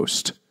to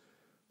Ghost,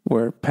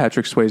 where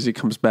Patrick Swayze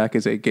comes back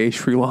as a gay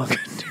Sri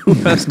Lankan who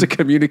has to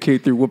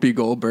communicate through Whoopi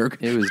Goldberg.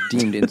 It was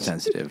deemed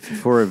insensitive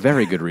for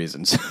very good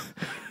reasons.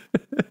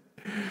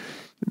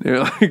 They're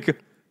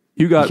like,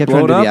 you got Kept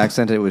trying blown to do up. the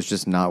accent, it was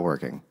just not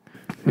working.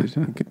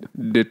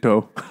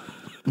 Ditto.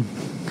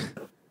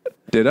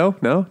 Ditto?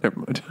 No, never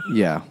mind.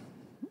 Yeah.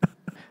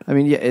 I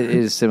mean, yeah, it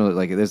is similar.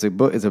 Like, there's a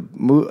book. It's a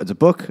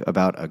book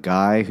about a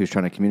guy who's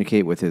trying to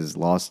communicate with his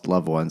lost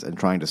loved ones and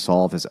trying to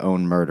solve his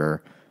own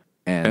murder.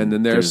 And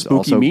then there's spooky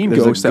also, mean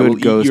there's a ghost that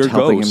good will eat your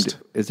helping ghost.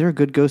 Is there a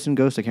good ghost in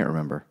Ghost? I can't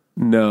remember.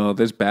 No,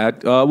 there's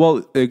bad.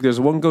 Well, there's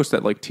one ghost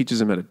that like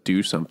teaches him how to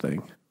do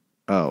something.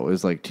 Oh, it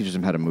was like teaches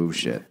him how to move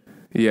shit.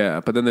 Yeah,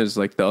 but then there's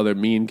like the other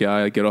mean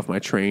guy, get off my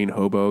train,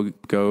 hobo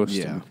ghost.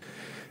 Yeah.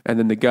 And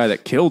then the guy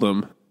that killed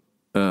him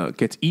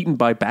gets eaten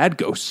by bad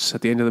ghosts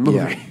at the end of the movie.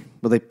 Yeah.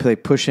 Well, they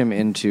push him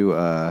into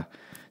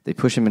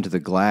the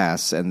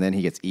glass, and then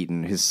he gets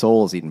eaten. His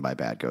soul is eaten by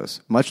bad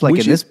ghosts, much like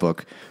in this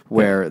book,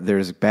 where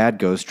there's bad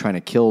ghosts trying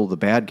to kill the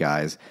bad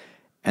guys,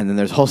 and then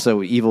there's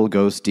also evil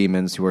ghost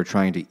demons who are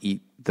trying to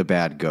eat the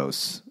bad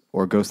ghosts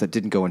or ghosts that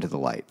didn't go into the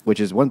light. Which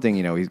is one thing,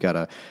 he's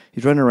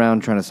running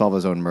around trying to solve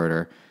his own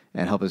murder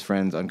and help his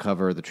friends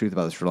uncover the truth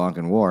about the Sri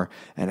Lankan War,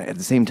 and at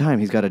the same time,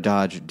 he's got to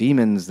dodge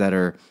demons that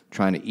are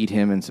trying to eat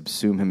him and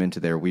subsume him into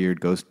their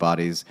weird ghost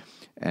bodies,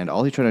 and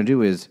all he's trying to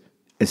do is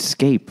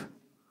escape.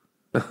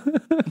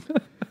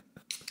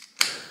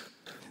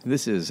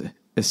 This is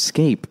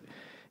Escape.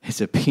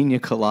 It's a pina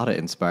colada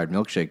inspired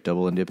milkshake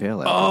double India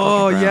Pale Ale.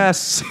 Oh, Torch and Crown.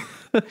 yes.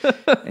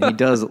 And he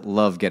does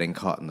love getting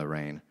caught in the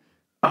rain.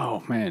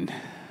 Oh man,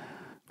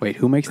 wait,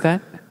 who makes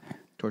that?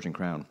 Torch and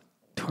Crown.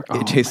 Oh,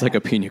 It tastes like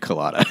a pina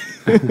colada.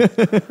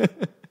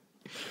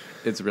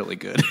 It's really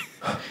good.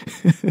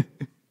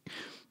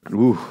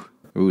 Ooh,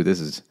 this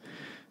is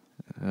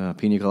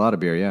pina colada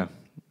beer, yeah.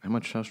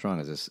 How strong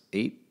is this?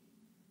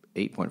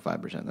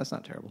 8.5%. That's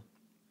not terrible.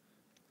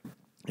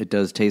 It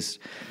does taste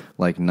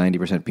like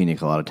 90% pina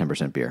colada,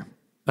 10% beer.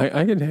 I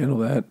can handle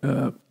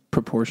that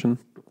proportion.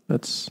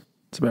 That's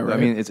about right. I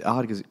mean, it's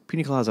odd because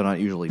pina coladas are not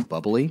usually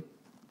bubbly.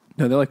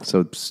 no, they're like,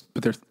 So,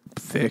 but they're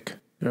thick.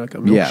 They're like a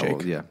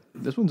milkshake. yeah.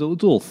 This one's a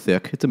little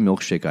thick. It's a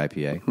milkshake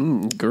IPA.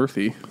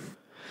 Girthy.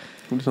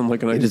 It doesn't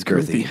like a nice It is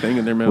girthy thing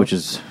in their mouth. which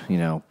is,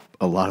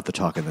 a lot of the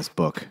talk in this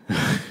book.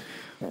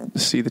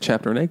 See the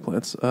chapter on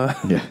eggplants.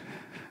 Yeah.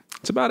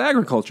 It's about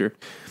agriculture.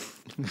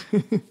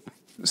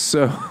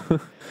 So,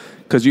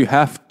 because you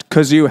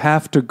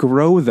have to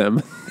grow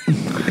them.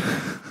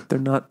 They're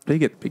not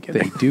big at the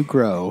beginning. They do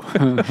grow.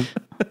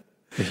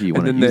 If you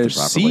And want to then use there's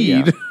it properly,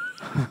 seed.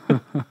 yeah.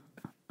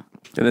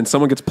 And then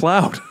someone gets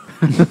plowed.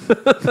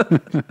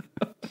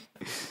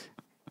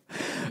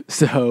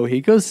 So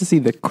he goes to see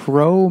the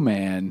Crow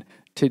Man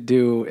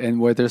and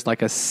where there's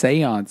like a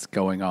seance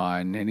going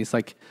on. And he's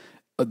like,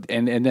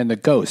 and then the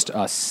ghost,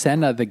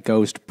 Senna the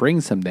ghost,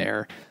 brings him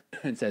there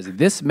and says,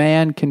 this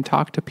man can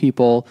talk to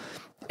people.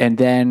 And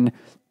then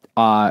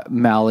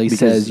Maali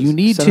says, you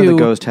need Senna to. the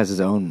ghost has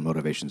his own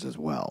motivations as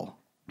well.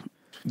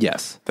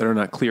 Yes. That are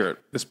not clear at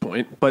this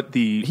point. But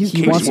the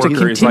He wants to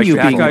caseworker is like, continue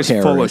that being guy's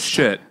a full of terrorist.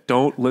 shit.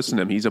 Don't listen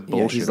to him. He's a Yeah,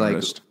 bullshit he's like,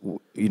 artist.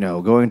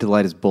 going to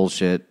light is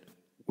bullshit.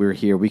 We're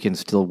here. We can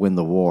still win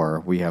the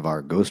war. We have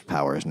our ghost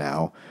powers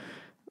now.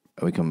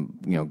 We can,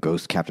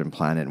 ghost Captain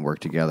Planet and work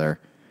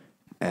together.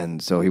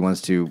 And so he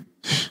wants to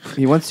just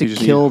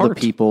kill need the heart.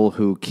 people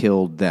who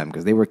killed them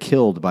because they were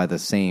killed by the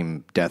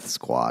same death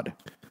squad,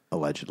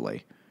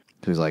 allegedly.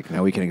 So he's like,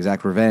 now we can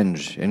exact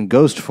revenge in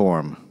ghost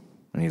form.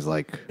 And he's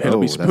like, It'll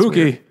be that's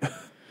spooky. weird.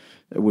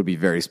 It would be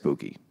very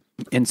spooky.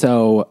 And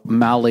so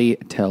Maali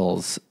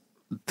tells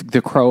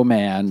the Crow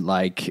Man,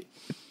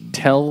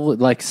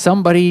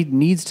 somebody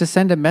needs to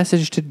send a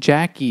message to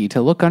Jackie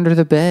to look under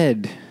the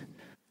bed.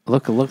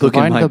 Look in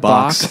find my the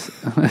box.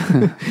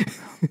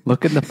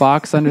 Look in the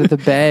box under the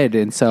bed.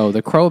 And so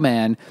the Crow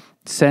Man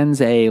sends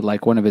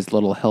one of his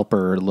little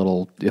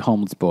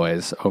homeless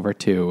boys over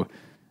to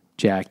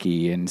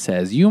Jackie and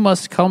says, you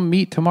must come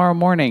meet tomorrow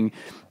morning.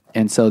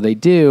 And so they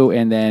do.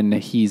 And then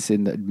he's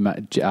in the,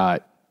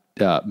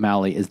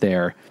 Maali is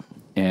there.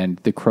 And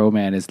the Crow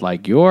Man is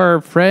like,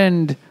 your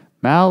friend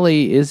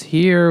Maali is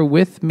here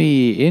with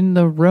me in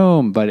the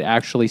room. But it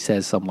actually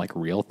says some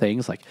real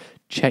things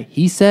check.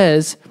 He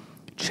says,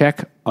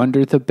 check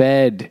under the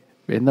bed,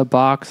 in the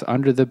box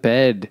under the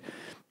bed.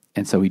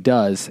 And so he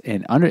does.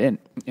 And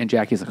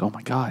Jackie's like, oh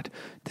my God,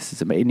 this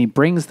is amazing. And he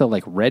brings the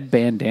red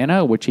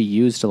bandana, which he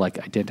used to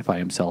identify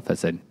himself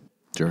as a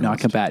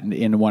non-combatant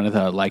in one of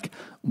the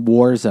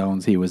war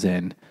zones he was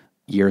in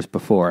years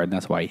before. And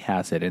that's why he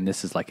has it. And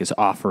this is his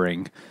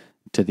offering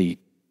to the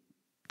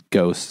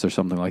ghosts or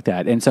something like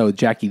that. And so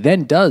Jackie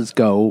then does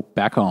go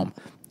back home,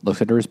 looks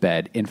under his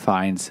bed and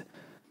finds,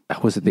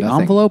 was it the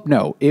Nothing. envelope?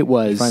 No, it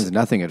was. He finds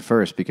nothing at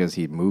first because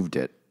he moved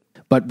it.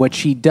 But what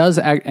she does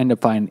end up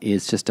finding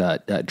is just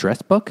a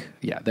address book.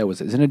 Yeah,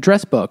 it's an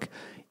address book.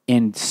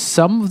 And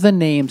some of the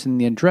names in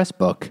the address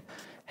book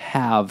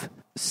have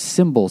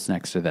symbols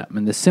next to them.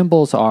 And the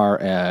symbols are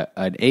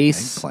an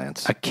ace,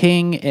 Eggplants. a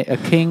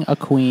king, a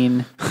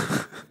queen.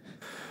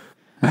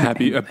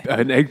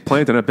 An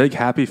eggplant and a big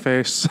happy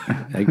face.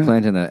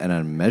 Eggplant and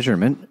a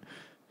measurement.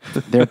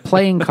 They're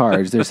playing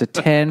cards. There's a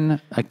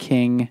 10, a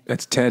king.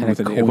 That's 10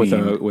 and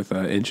with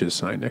an inches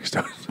sign next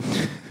to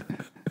it.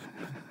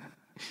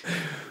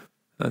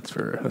 That's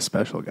for a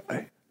special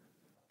guy.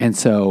 And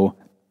so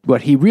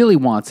what he really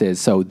wants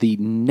is, so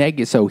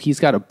he's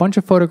got a bunch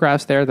of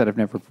photographs there that have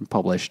never been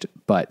published,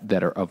 but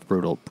that are of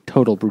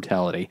total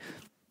brutality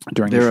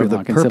during the They're Sri the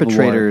Lankan Civil War.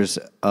 perpetrators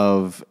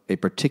of a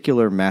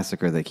particular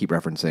massacre they keep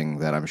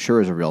referencing that I'm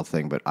sure is a real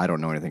thing, but I don't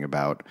know anything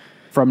about.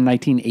 From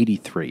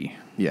 1983.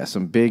 Yeah,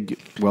 some big,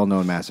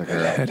 well-known massacre.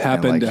 It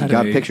happened And, he at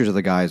got a- pictures of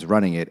the guys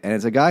running it, and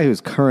it's a guy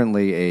who's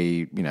currently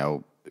a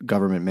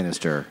government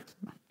minister.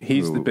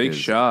 He's who the big is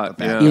shot. a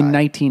bad Yeah. guy. In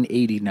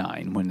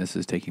 1989, when this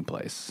is taking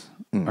place,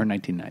 or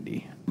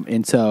 1990.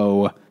 And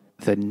so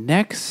the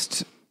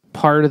next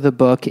part of the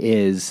book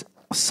is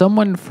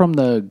someone from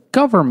the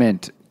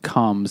government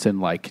comes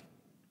and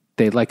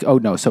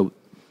so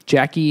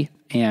Jackie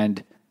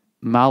and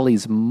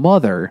Maali's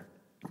mother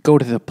go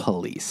to the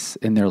police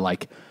and they're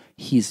like,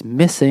 he's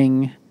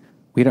missing.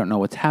 We don't know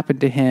what's happened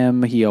to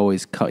him. He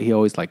always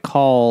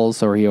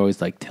calls, or he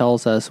always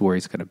tells us where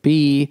he's going to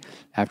be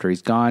after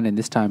he's gone. And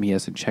this time he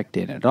hasn't checked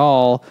in at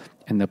all.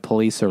 And the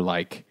police are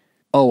like,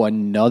 oh,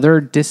 another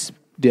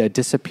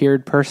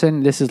disappeared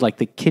person. This is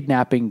the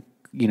kidnapping,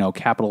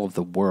 capital of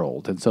the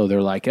world. And so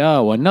they're like,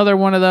 oh, another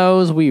one of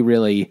those. We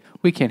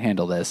can't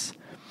handle this.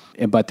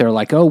 But they're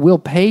like, oh, we'll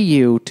pay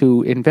you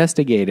to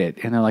investigate it.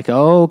 And they're like,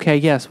 oh, okay,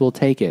 yes, we'll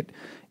take it.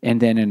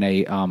 And then in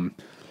a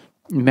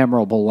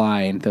memorable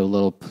line, the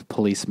little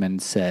policeman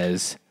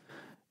says,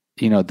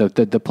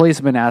 the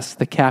policeman asks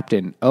the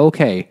captain,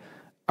 okay,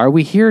 are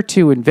we here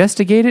to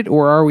investigate it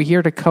or are we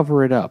here to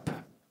cover it up?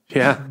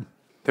 Yeah.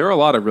 There are a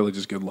lot of really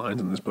just good lines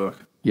in this book.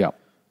 Yeah.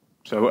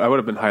 So I would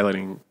have been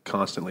highlighting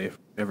constantly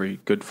every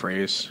good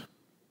phrase.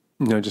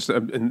 Just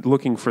and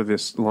looking for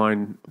this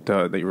line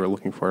that you were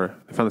looking for.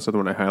 I found this other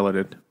one I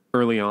highlighted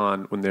early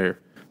on when they're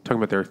talking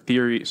about their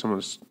theory.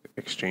 Someone's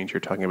exchange here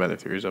talking about their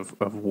theories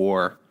of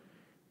war.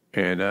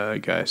 And a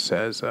guy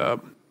says,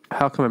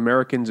 how come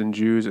Americans and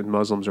Jews and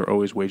Muslims are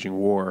always waging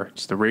war?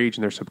 It's the rage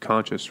in their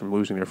subconscious from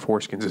losing their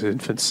foreskins as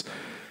infants.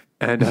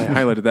 And I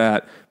highlighted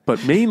that,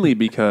 but mainly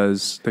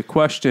because the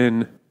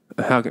question,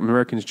 how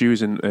Americans,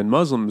 Jews, and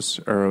Muslims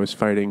are always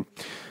fighting,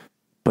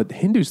 but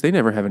Hindus, they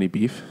never have any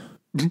beef.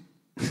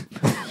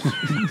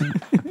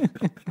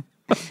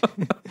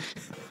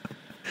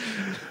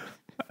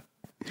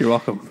 You're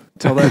welcome.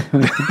 Tell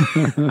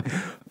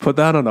that. Put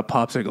that on a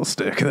popsicle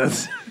stick.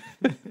 That's.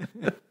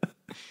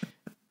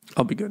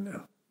 I'll be good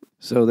now.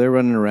 So they're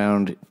running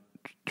around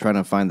trying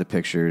to find the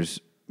pictures.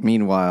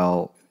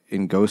 Meanwhile,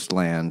 in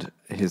Ghostland,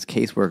 his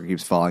caseworker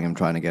keeps following him,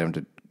 trying to get him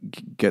to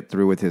get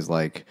through with his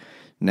like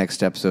next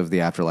steps of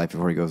the afterlife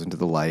before he goes into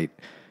the light.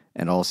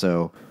 And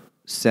also,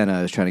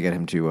 Senna is trying to get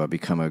him to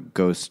become a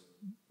ghost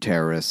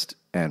terrorist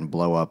and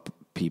blow up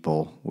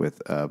people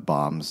with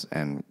bombs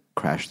and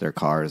crash their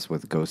cars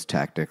with ghost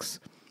tactics.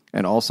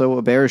 And also,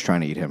 a bear is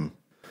trying to eat him.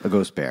 A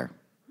ghost bear.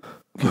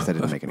 In case that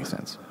didn't make any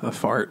sense. A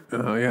fart.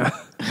 Oh, yeah.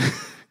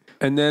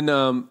 And then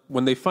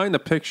when they find the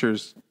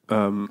pictures,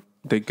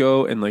 they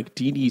go and like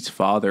Dee Dee's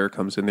father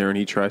comes in there and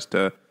he tries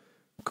to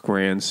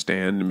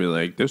grandstand and be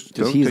like, "This."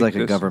 Because he's like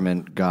a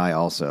government guy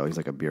also. He's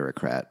like a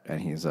bureaucrat and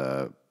he's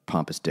a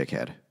pompous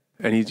dickhead.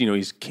 And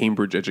he's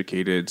Cambridge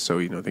educated, so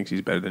thinks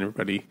he's better than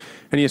everybody,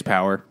 and he has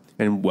power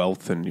and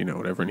wealth and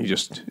whatever, and he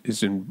just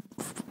is in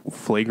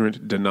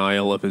flagrant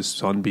denial of his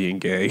son being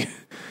gay.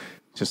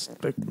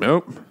 Just like,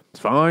 nope, it's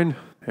fine,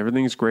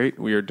 everything's great,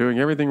 we are doing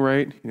everything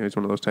right. He's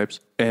one of those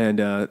types. And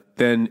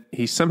then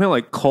he somehow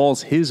like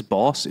calls his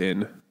boss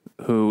in,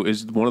 who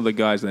is one of the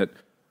guys that,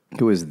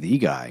 who is the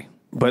guy,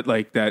 but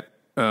like that.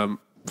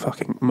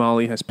 Fucking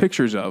Maali has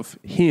pictures of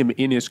him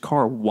in his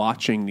car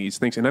watching these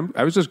things. And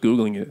I was just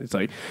Googling it. It's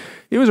like,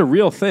 it was a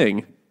real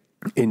thing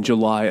in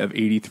July of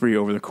 83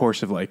 over the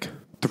course of like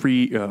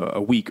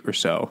a week or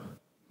so,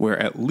 where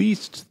at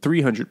least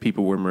 300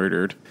 people were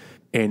murdered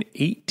and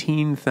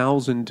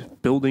 18,000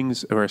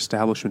 buildings or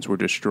establishments were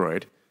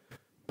destroyed.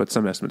 But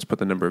some estimates put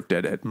the number of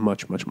dead at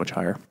much, much, much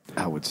higher.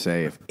 I would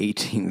say if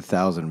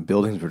 18,000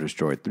 buildings were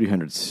destroyed,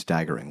 300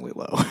 staggeringly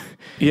low.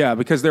 Yeah,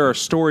 because there are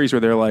stories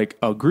where they're like,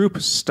 a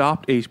group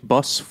stopped a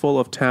bus full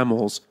of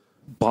Tamils,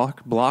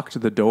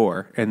 blocked the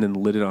door, and then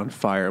lit it on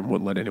fire and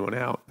wouldn't let anyone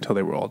out until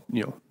they were all,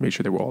 made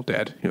sure they were all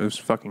dead. It was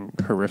fucking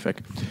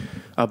horrific.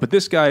 But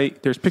this guy,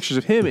 there's pictures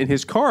of him in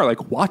his car,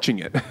 like, watching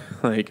it.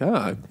 Like,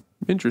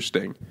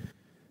 interesting.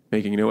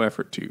 Making no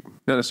effort to,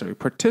 not necessarily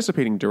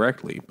participating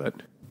directly,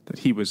 but that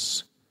he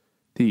was...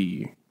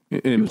 It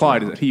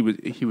implied that he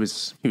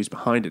was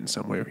behind it in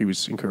some way, or he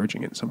was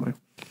encouraging it in some way.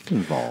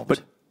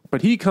 Involved.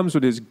 But he comes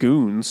with his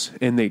goons,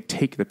 and they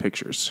take the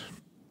pictures.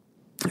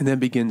 And then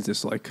begins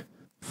this, like,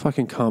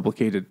 fucking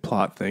complicated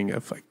plot thing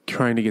of, like,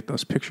 trying to get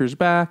those pictures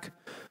back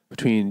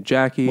between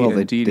Jackie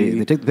and Dee Dee.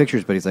 They take the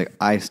pictures, but he's like,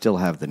 I still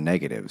have the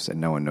negatives, and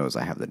no one knows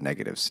I have the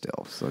negatives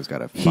still. So he's got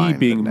to find He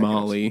being the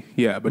Maali.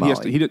 Yeah, but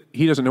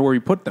he doesn't know where he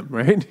put them,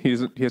 right? He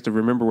has to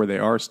remember where they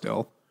are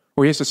still.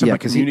 Or he has to somehow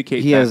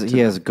communicate. He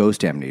has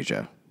ghost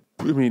amnesia.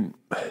 I mean,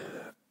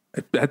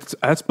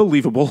 that's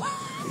believable.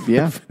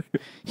 Yeah.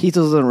 He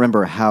still doesn't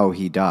remember how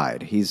he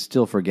died. He's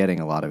still forgetting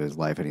a lot of his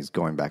life, and he's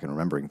going back and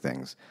remembering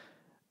things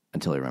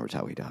until he remembers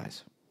how he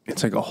dies.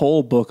 It's like a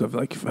whole book of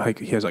like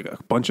he has like a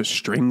bunch of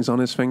strings on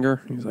his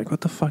finger. He's like,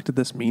 what the fuck did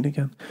this mean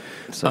again?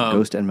 So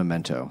Ghost and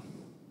Memento.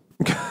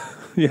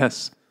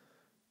 Yes.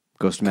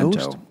 Ghost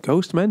Mento.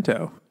 Ghost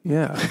Mento.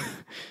 Yeah.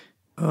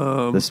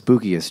 The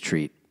spookiest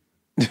treat.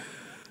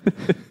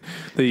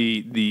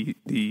 the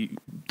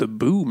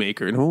boo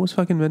maker. And what was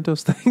fucking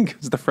Mentos thing? It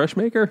was the fresh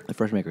maker? The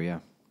fresh maker, yeah.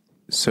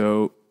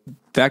 So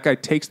that guy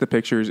takes the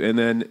pictures, and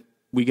then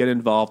we get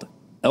involved.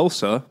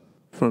 Elsa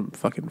from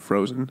fucking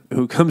Frozen,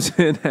 who comes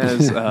in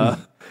as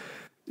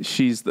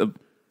she's the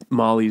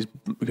Maali's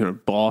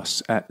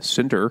boss at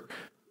Cinder,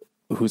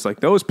 who's like,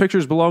 those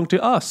pictures belong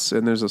to us.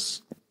 And there's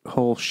this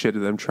whole shit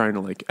of them trying to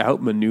like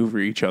outmaneuver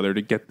each other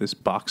to get this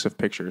box of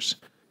pictures.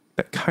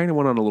 That kind of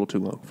went on a little too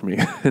long for me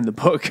in the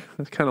book.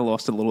 I kind of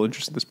lost a little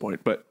interest at this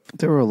point, but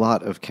there were a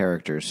lot of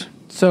characters.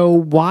 So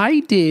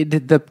why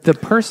did the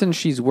person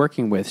she's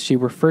working with, she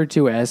referred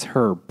to as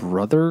her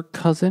brother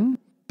cousin?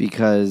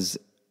 Because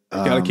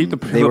gotta keep the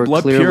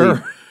blood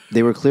pure.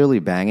 They were clearly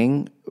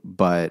banging,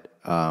 but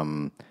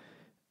I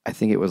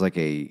think it was like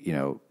a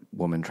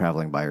woman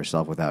traveling by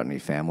herself without any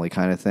family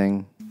kind of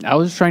thing. I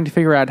was trying to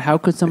figure out how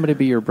could somebody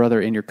be your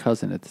brother and your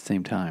cousin at the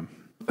same time.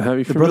 Have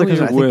you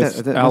familiar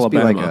with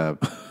Alabama?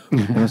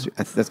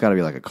 That's got to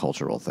be like a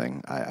cultural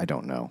thing. I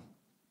don't know.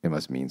 It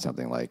must mean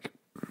something like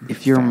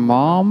if your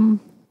mom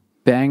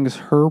bangs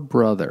her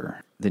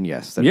brother, then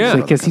yes,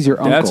 because he's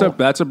your uncle.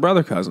 That's a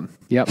brother cousin.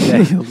 Yep,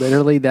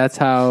 literally. That's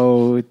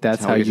how you get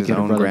a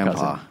brother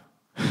grandpa.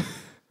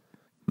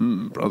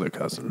 Cousin. Brother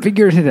cousin.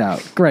 Figured it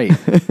out. Great,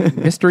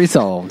 mystery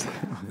solved.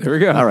 There we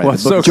go. All right,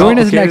 What's so join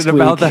us next week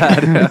about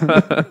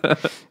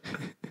that?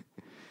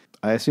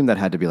 I assume that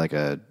had to be like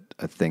a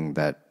thing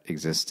that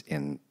exists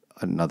in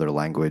another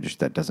language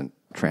that doesn't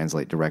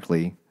translate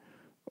directly,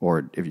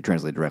 or if you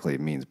translate directly, it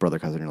means brother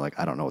cousin. You're like,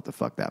 I don't know what the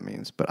fuck that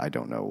means, but I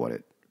don't know what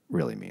it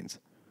really means.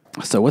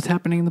 So what's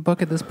happening in the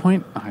book at this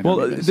point? I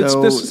don't even- this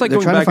So is like they're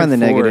going trying to back find the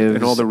and forth negatives,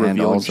 and all the and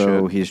revealing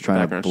also shit. he's trying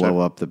to Background blow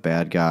shit. up the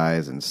bad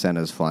guys, and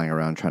Senna's flying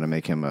around trying to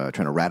make him, trying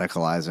to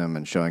radicalize him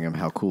and showing him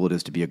how cool it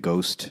is to be a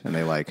ghost. And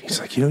they like, He's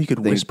like, you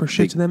could they- whisper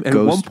shit they to them. And at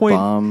one ghost point,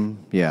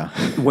 bomb, yeah,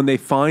 when they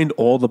find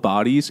all the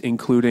bodies,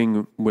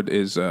 including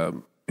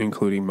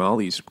including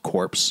Maali's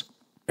corpse,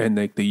 and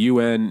like the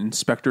UN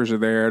inspectors are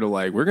there to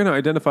like, we're going to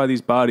identify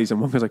these bodies, and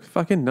one guy's like,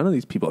 fucking none of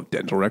these people have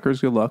dental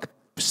records. Good luck.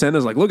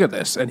 Senna's like, look at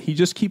this, and he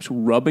just keeps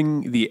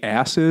rubbing the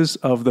asses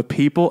of the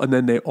people, and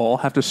then they all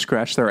have to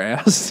scratch their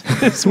ass.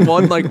 It's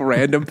one like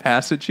random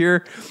passage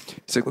here.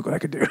 He's like, look what I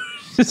could do.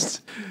 I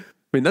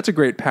mean, that's a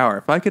great power.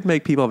 If I could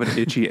make people have an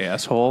itchy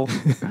asshole,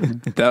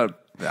 that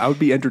I would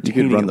be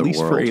entertaining run at the least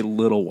for world. a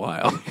little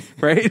while,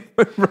 right?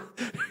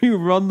 You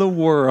run the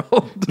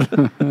world.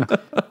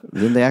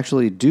 Then they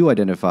actually do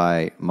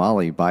identify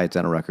Maali by its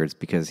dental records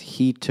because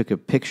he took a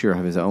picture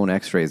of his own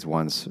X-rays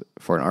once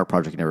for an art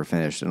project he never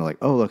finished, and they're like,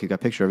 oh look, he got a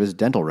picture of his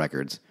dental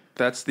records.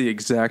 That's the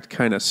exact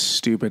kind of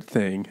stupid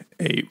thing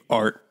a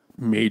art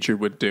major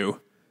would do.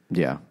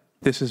 Yeah.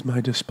 This is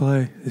my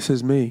display. This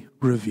is me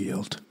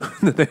revealed.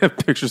 That they have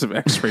pictures of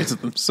X-rays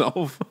of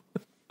themselves.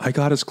 I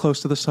got as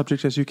close to the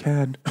subject as you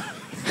can.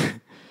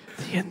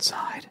 The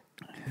inside.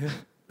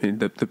 I mean,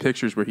 the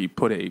pictures where he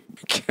put a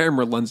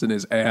camera lens in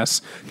his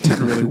ass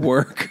didn't really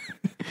work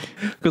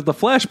because the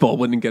flashbulb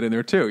wouldn't get in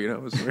there too. You know,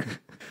 it was weird.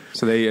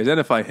 So they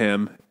identify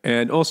him,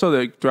 and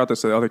also throughout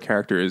this, the other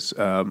character is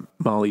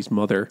Maali's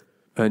mother,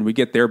 and we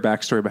get their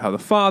backstory about how the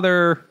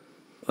father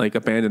like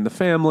abandoned the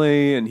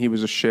family, and he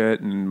was a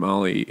shit, and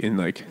Maali, and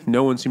like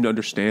no one seemed to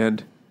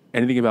understand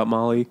anything about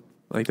Maali.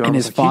 Like, and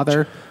his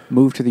father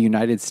moved to the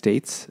United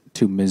States,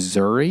 to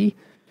Missouri,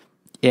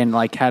 and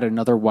like had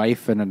another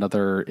wife and a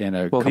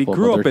well, couple he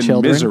grew of up other in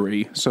children.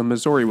 Missouri, so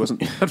Missouri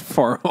wasn't that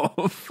far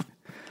off.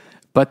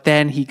 But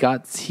then he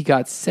got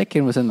sick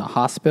and was in the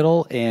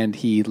hospital, and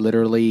he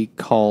literally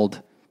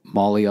called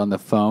Maali on the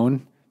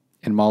phone,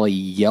 and Maali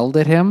yelled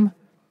at him,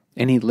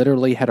 and he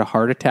literally had a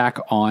heart attack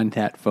on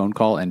that phone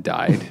call and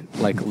died,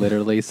 like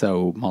literally.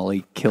 So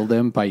Maali killed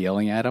him by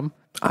yelling at him.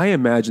 I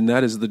imagine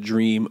that is the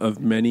dream of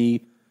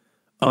many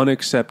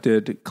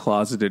unaccepted,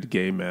 closeted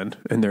gay men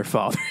and their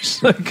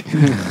fathers. Like,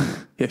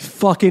 you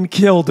fucking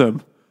killed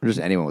him. Or just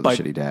anyone with a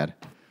shitty dad.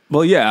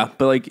 Well, yeah,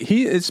 but like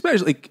he,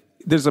 especially like,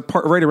 there's a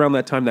part right around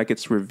that time that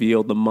gets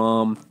revealed. The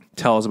mom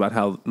tells about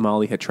how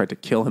Maali had tried to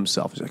kill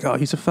himself. He's like, oh,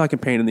 he's a fucking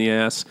pain in the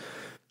ass.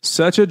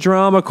 Such a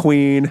drama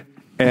queen.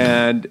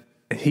 And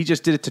he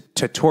just did it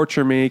to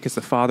torture me because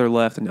the father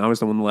left and I was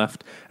the one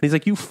left. And he's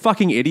like, you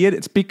fucking idiot.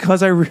 It's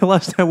because I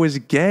realized I was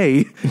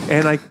gay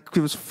and it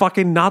was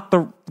fucking not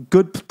the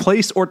good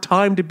place or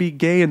time to be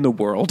gay in the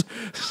world.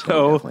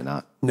 So Definitely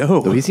not.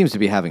 No. Though he seems to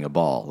be having a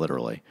ball,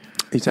 literally.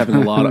 He's having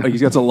a lot of,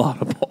 he's got a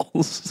lot of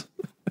balls.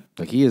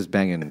 Like he is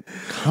banging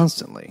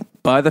constantly.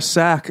 By the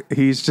sack,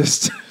 he's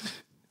just...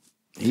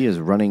 He is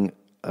running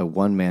a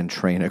one-man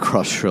train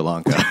across Sri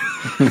Lanka.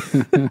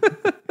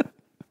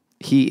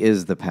 He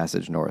is the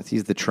Passage North.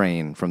 He's the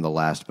train from the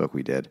last book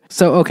we did.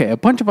 So, okay, a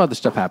bunch of other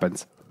stuff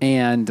happens,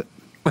 and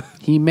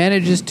he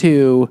manages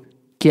to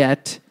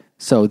get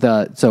so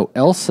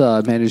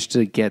Elsa manages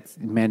to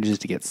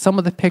get some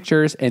of the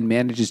pictures and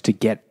manages to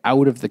get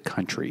out of the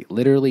country.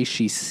 Literally,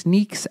 she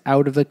sneaks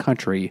out of the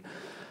country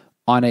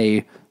on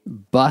a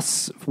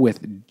bus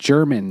with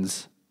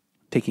Germans,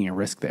 taking a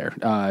risk there,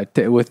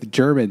 with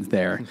Germans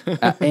there,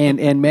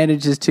 and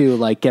manages to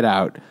like get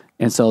out.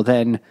 And so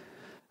then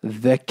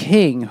the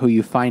king, who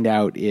you find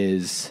out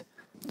isn't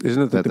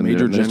it the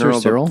Major Minister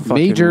General?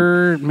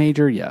 Cyril?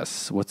 Major,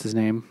 yes. What's his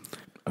name?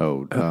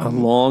 Oh, A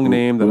long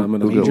name that I'm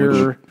going to...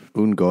 Major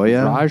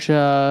Ungoya?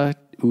 Raja.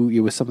 It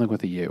was something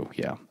with a U.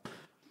 Yeah.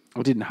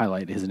 I didn't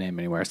highlight his name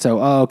anywhere.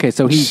 So, okay.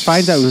 So he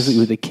finds out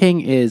who the king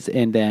is,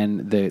 and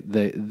then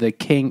the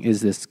king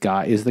is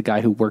the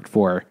guy who works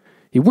for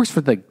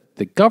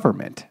the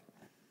government,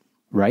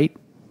 right?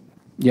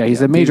 Yeah,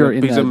 he's a major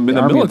in the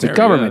army of the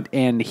government, yeah.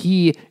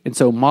 and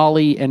so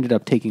Maali ended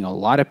up taking a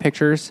lot of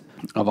pictures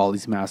of all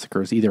these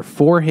massacres, either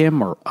for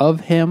him or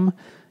of him,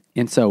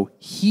 and so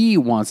he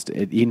wants to,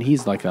 and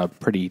he's like a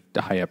pretty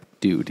high up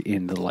dude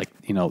in the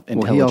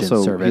intelligence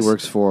service. He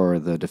works for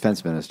the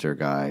defense minister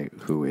guy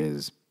who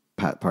is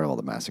part of all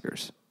the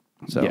massacres.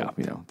 So Yeah.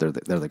 they're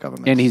the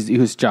government, and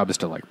whose job is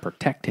to like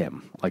protect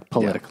him, like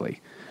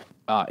politically,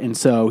 and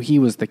so he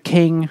was the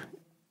king.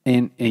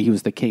 And he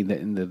was the king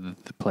in the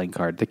playing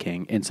card, the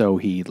king. And so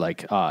he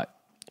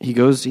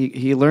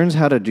he learns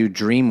how to do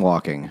dream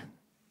walking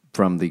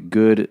from the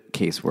good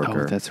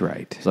caseworker. Oh, that's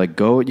right. It's like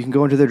you can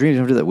go into their dreams. You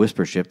don't do that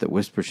whisper shit. That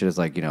whisper shit is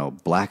like,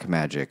 black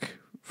magic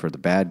for the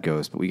bad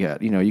ghost. But we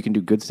got, you can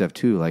do good stuff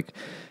too, like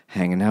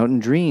hanging out in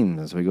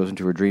dreams. So he goes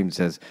into her dream and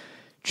says,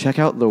 check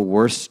out the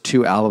worst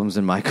 2 albums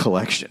in my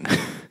collection.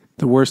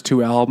 The worst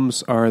 2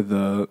 albums are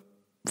the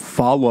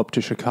follow-up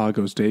to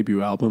Chicago's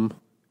debut album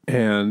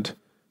and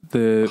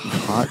the...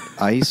 Hot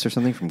Ice or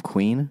something from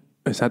Queen?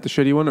 Is that the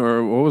shitty one?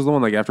 Or what was the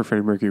one like after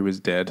Freddie Mercury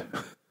was dead?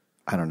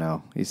 I don't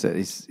know. He said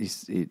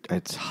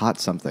it's hot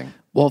something.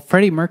 Well,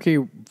 Freddie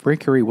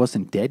Mercury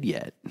wasn't dead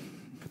yet.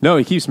 No,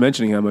 he keeps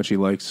mentioning how much he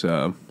likes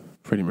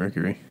Freddie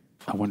Mercury.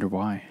 I wonder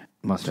why.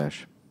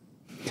 Mustache.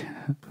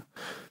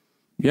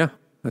 Yeah,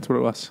 that's what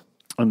it was.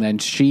 And then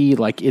she,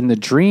 like, in the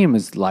dream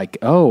is like,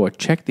 oh,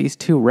 check these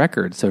 2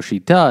 records. So she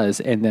does.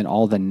 And then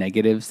all the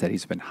negatives that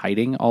he's been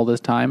hiding all this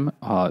time,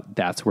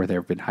 that's where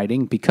they've been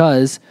hiding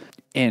because,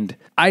 and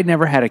I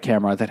never had a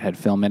camera that had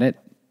film in it.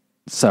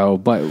 So,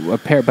 but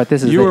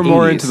this is you the were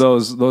more 80s. into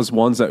those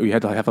ones that we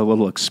had to have a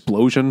little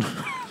explosion.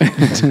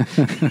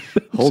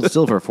 Hold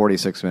still for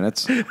 46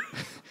 minutes.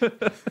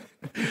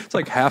 It's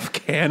like half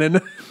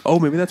Canon. Oh,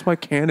 maybe that's why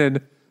Canon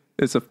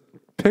is a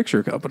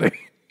picture company.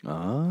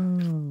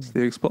 Oh, it's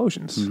the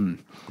explosions.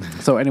 Mm-hmm.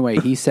 So anyway,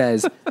 he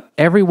says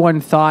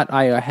everyone thought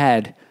I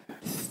had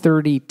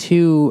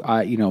 32.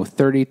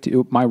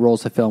 32. My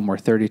rolls of film were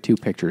 32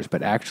 pictures,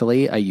 but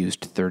actually I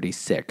used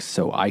 36.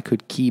 So I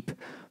could keep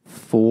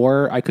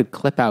 4. I could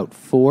clip out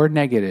 4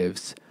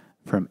 negatives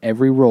from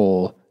every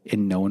roll,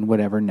 and no one would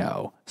ever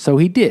know. So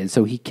he did.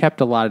 So he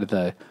kept a lot of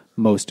the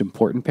most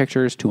important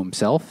pictures to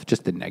himself,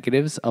 just the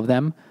negatives of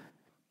them,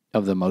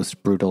 of the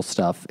most brutal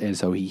stuff, and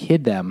so he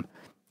hid them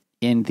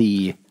in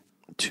the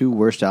 2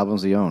 worst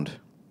albums he owned.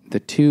 The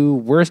 2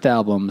 worst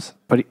albums,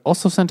 but he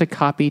also sent a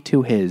copy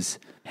to his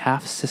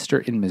half sister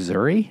in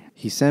Missouri.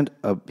 He sent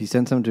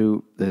some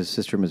to his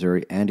sister in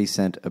Missouri, and he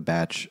sent a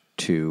batch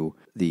to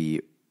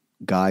the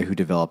guy who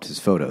developed his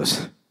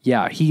photos.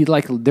 Yeah,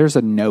 there's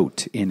a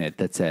note in it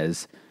that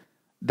says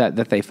that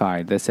they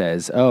find that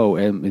says,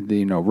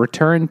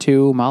 return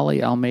to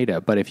Maali,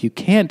 Almeida. But if you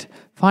can't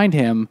find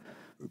him,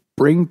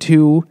 bring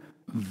to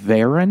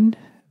Varun,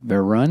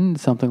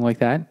 something like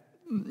that.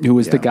 Who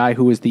was the guy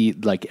who was the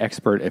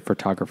expert at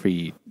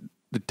photography,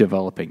 the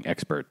developing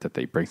expert that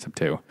they bring him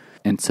to.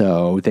 And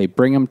so they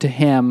bring him to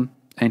him,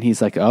 and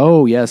he's like,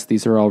 oh, yes,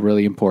 these are all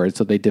really important.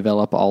 So they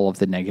develop all of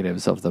the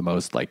negatives of the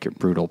most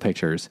brutal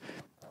pictures.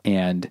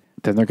 And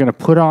then they're going to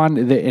put on,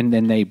 they're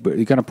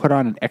going to put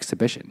on an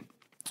exhibition.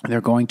 They're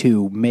going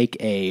to make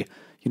a,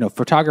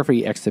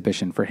 photography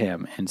exhibition for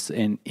him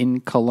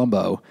in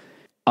Colombo.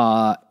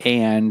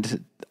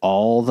 And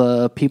all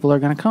the people are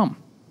going to come.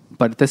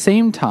 But at the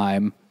same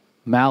time,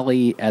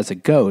 Maali as a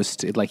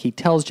ghost, he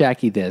tells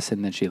Jackie this,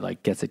 and then she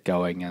gets it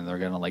going, and they're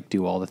gonna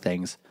do all the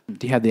things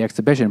to have the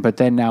exhibition. But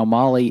then now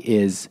Maali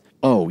is,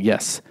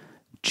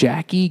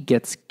 Jackie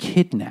gets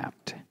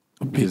kidnapped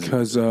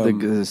because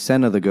the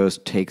son of the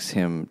ghost takes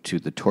him to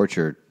the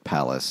torture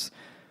palace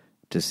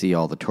to see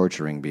all the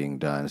torturing being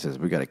done. Says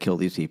we got to kill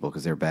these people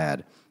because they're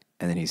bad,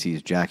 and then he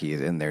sees Jackie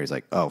is in there. He's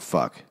like, oh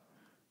fuck,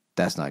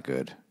 that's not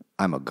good.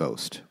 I'm a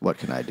ghost. What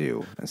can I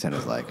do? And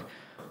Senna's like,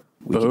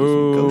 we can do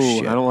some ghost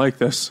shit. I don't like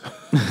this.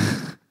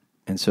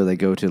 And so they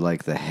go to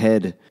the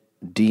head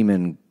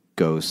demon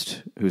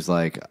ghost who's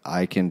like,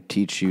 I can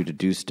teach you to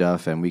do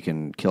stuff and we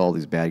can kill all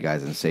these bad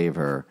guys and save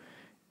her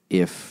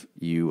if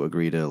you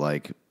agree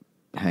to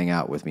hang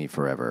out with me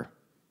forever.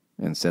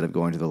 Instead of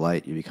going to the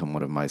light, you become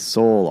one of my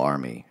soul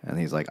army. And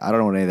he's like, I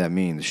don't know what any of that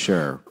means.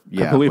 Sure.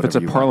 Yeah. I believe it's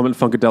a Parliament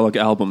Funkadelic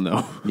album,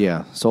 though.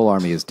 Yeah. Soul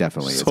Army is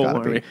definitely, Soul it's gotta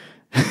Army.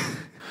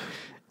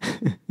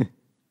 be.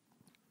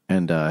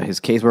 And his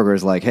caseworker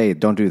is like, hey,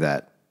 don't do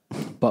that.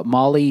 But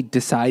Maali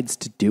decides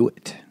to do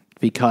it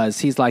because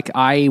he's like,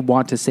 I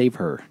want to save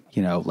her.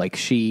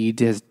 She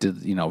just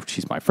did,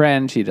 she's my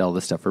friend. She did all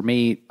this stuff for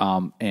me.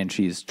 And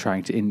she's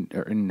trying to,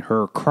 in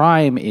her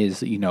crime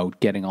is,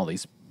 getting all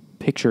these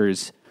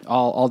pictures,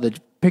 all the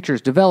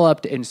pictures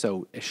developed. And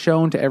so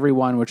shown to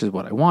everyone, which is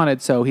what I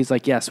wanted. So he's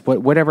like, yes,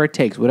 whatever it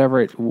takes,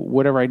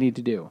 whatever I need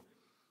to do.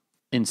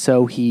 And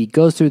so he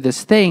goes through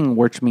this thing,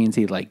 which means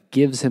he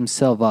gives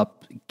himself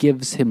up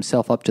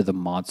to the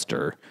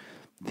monster,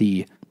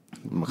 the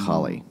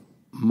Mahakali,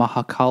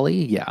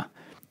 yeah,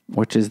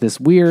 which is this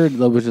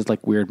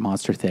weird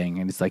monster thing.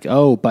 And it's like,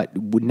 oh, but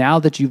now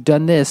that you've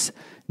done this,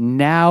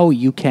 now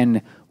you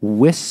can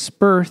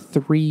whisper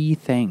 3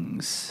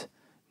 things.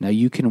 Now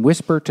you can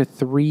whisper to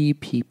 3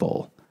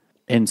 people.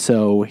 And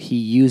so he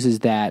uses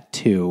that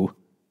to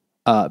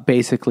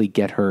basically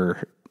get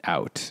her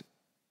out.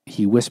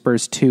 He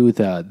whispers to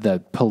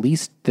the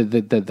police,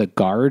 the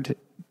guard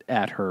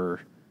at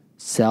her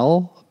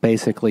cell,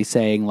 basically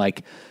saying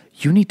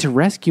you need to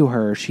rescue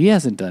her. She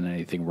hasn't done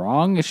anything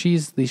wrong.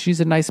 She's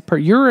a nice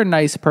person. You're a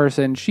nice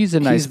person. She's a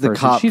nice person. He's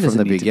the cop she from doesn't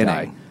the need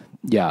beginning.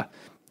 to die.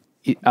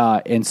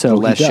 Yeah. And so the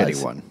less he does.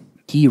 shitty one.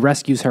 He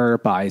rescues her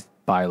by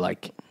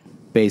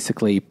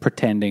basically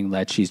pretending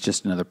that she's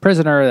just another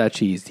prisoner that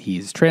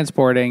he's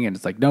transporting, and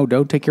it's like, no,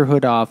 don't take your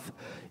hood off.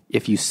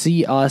 If you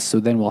see us, so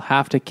then we'll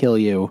have to kill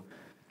you.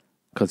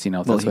 Because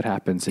that's what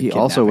happens. He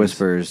also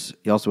whispers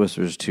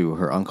to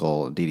her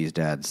uncle, Dee Dee's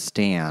dad,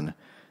 Stan,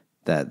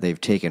 that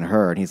they've taken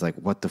her, and he's like,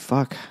 "What the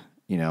fuck?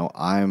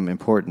 I'm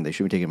important. They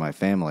should be taking my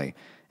family."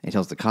 And he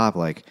tells the cop,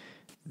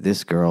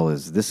 "This girl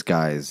is this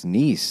guy's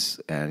niece,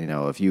 and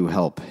if you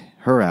help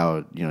her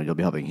out, you'll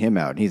be helping him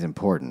out, and he's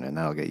important, and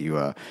that'll get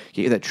you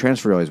that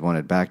transfer you always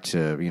wanted back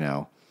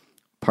to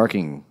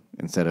parking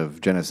instead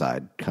of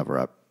genocide cover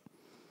up."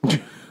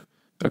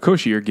 A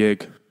cushier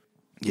gig.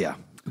 Yeah.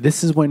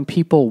 This is when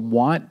people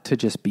want to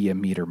just be a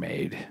meter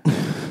maid.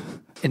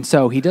 And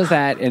so he does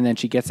that, and then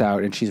she gets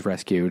out, and she's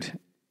rescued.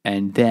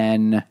 And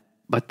then,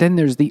 but then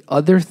there's the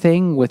other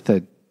thing with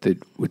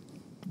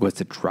what's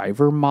the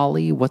driver,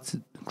 Maali? What's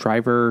the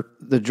driver?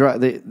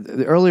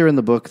 The earlier in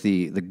the book,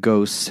 the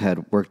ghosts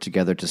had worked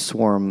together to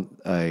swarm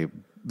a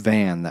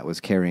van that was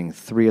carrying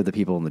 3 of the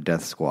people in the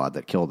death squad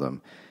that killed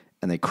them.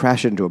 And they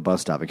crashed into a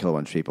bus stop and killed a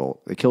bunch of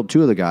people. They killed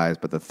 2 of the guys,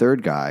 but the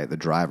third guy, the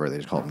driver, they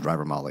just call him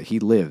Driver Maali. He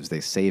lives.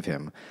 They save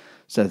him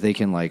so that they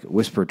can like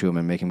whisper to him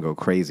and make him go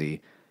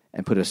crazy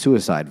and put a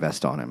suicide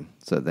vest on him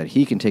so that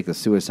he can take the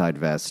suicide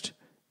vest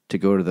to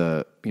go to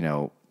the,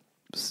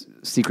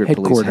 secret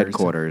police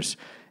headquarters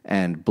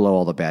and blow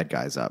all the bad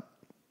guys up.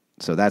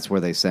 So that's where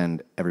they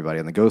send everybody.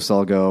 And the ghosts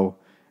all go,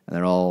 and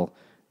they're all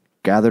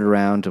gathered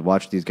around to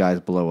watch these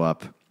guys blow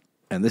up.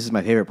 And this is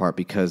my favorite part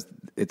because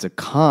it's a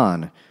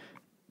con,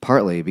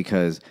 partly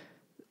because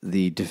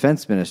the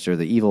defense minister,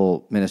 the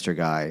evil minister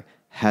guy,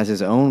 has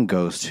his own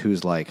ghost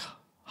who's like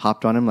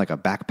hopped on him like a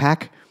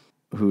backpack,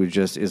 who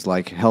just is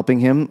like helping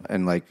him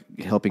and like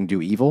helping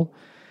do evil.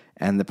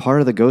 And the part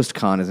of the ghost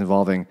con is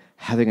involving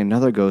having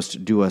another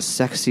ghost do a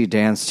sexy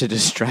dance to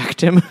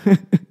distract him.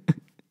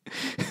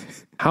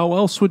 How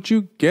else would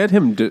you get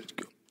him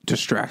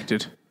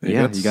distracted?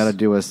 Yeah, you got to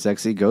do a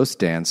sexy ghost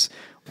dance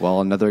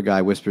while another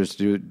guy whispers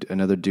to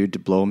another dude to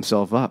blow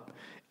himself up.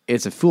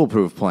 It's a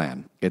foolproof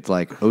plan. It's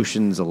like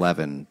Ocean's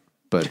 11,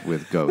 but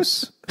with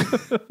ghosts.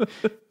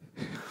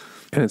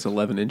 And it's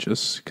 11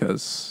 inches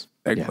because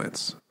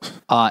eggplants.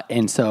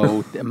 And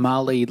so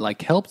Maali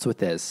like helps with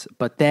this,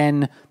 but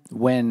then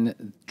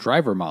when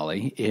driver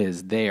Maali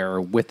is there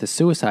with the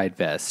suicide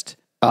vest,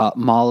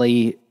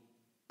 Maali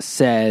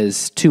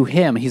says to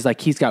him, he's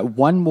got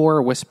one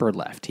more whisper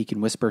left. He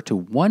can whisper to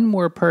one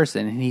more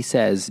person, and he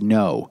says,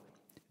 "No,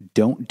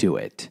 don't do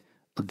it.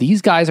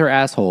 These guys are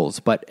assholes,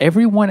 but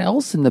everyone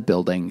else in the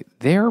building,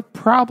 they're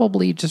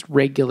probably just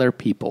regular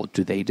people.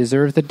 Do they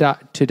deserve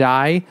to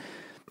die?"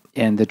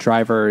 And the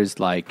driver is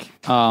like,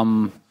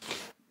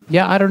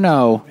 yeah, I don't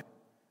know.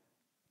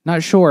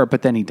 Not sure,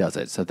 but then he does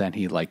it. So then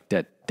he like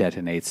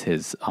detonates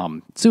his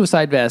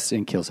suicide vest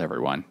and kills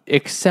everyone,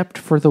 except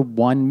for the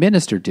one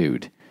minister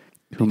dude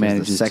who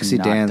manages the sexy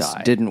to not dance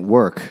die. Didn't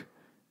work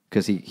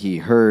because he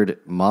heard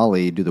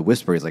Maali do the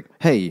whisper. He's like,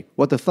 "Hey,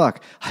 what the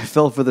fuck? I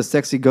fell for the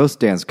sexy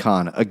ghost dance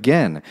con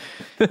again."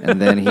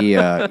 And then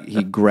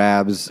he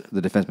grabs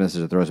the defense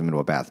minister and throws him into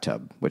a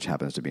bathtub, which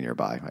happens to be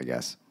nearby, I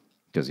guess.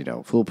 Because,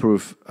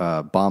 foolproof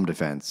bomb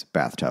defense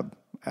bathtub.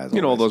 As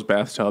all those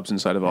bathtubs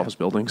inside of office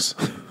buildings.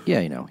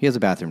 Yeah, he has a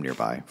bathroom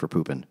nearby for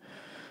pooping.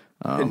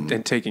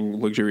 And taking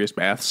luxurious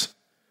baths.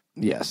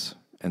 Yes.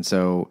 And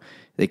so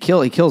he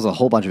kills a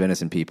whole bunch of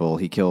innocent people.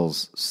 He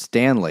kills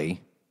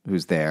Stanley,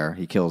 who's there.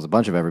 He kills a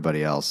bunch of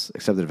everybody else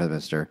except the defense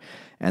minister.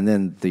 And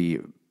then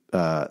the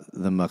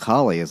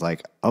Macaulay is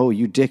like, "Oh,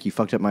 you dick, you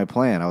fucked up my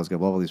plan. I was going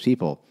to blow all these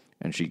people."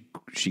 And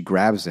she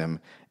grabs him,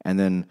 and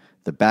then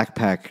the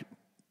backpack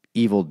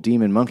evil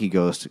demon monkey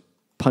ghost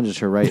punches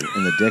her right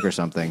in the dick or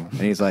something.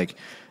 And he's like,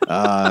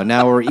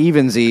 "Now we're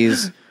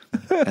evensies."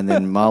 And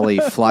then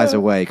Maali flies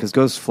away because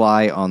ghosts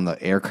fly on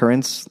the air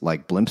currents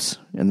like blimps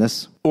in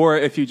this. Or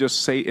if you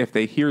just say, if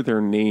they hear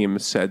their name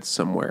said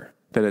somewhere,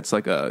 then it's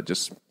like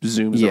just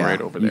zooms them right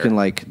over there. You can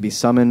like be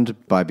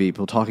summoned by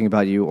people talking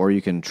about you, or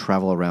you can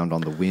travel around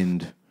on the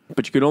wind.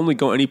 But you could only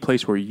go any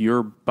place where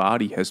your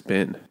body has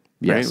been.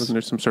 Yes. Right? Wasn't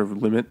there some sort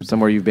of limit?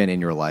 Somewhere you've been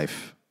in your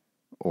life,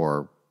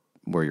 or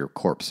where your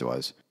corpse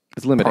was.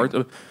 It's limiting.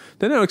 Do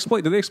they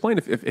explain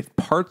if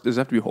part does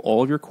it have to be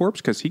all of your corpse?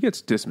 Because he gets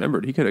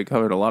dismembered. He could have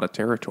covered a lot of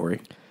territory.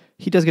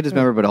 He does get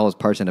dismembered, but all his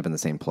parts end up in the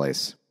same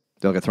place.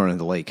 They'll get thrown into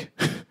the lake.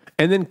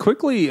 And then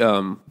quickly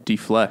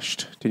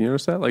defleshed. Did you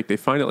notice that? Like they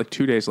find it like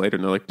 2 days later,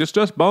 and they're like,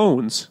 just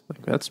bones.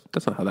 Like that's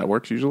not how that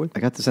works usually. I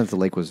got the sense the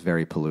lake was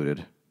very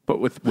polluted. But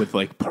with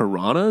like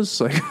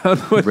piranhas, like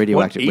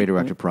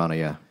radioactive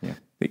piranha. Yeah.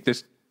 Like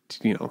this,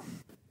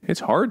 it's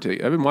hard to.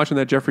 I've been watching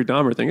that Jeffrey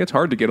Dahmer thing. It's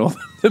hard to get all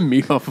the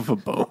meat off of a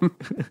bone.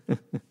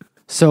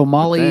 So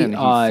Maali he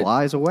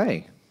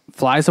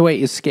flies away,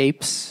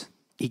 escapes.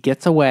 He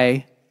gets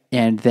away,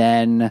 and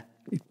then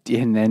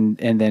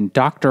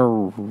Dr.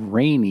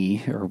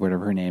 Rainey or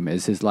whatever her name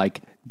is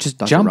like, just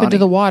Dr. jump Ronnie. into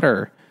the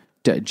water.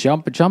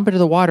 Jump into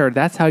the water.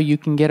 That's how you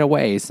can get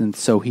away. And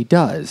so he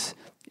does.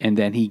 And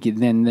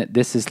then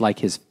this is like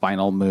his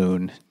final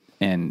moon,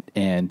 and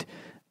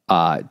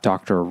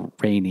Dr.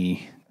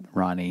 Ronnie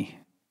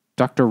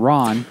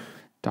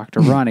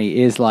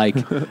is like,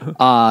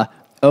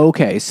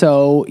 okay,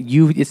 so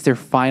it's their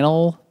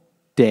final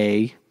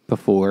day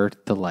before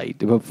the light.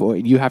 Before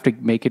you have to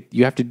make it,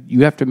 you have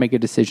to make a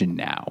decision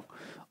now.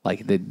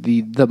 Like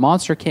the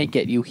monster can't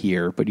get you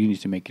here, but you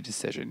need to make a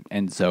decision.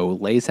 And so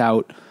lays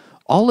out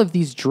all of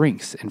these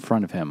drinks in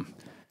front of him.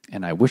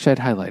 And I wish I'd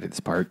highlighted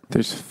this part.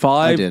 There's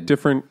 5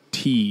 different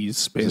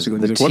teas, basically.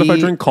 The He's like, what if I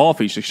drink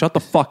coffee? She's like, shut the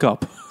fuck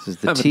up.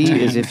 The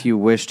tea is if you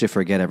wish to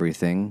forget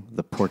everything.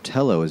 The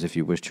Portello is if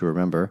you wish to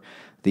remember.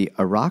 The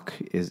Arak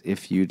is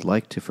if you'd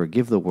like to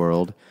forgive the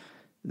world.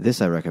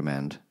 This I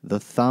recommend. The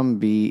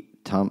Thambi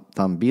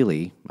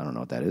Thambili, I don't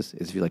know what that is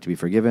if you like to be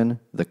forgiven.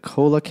 The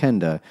Kola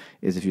Kenda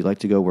is if you like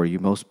to go where you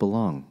most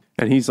belong.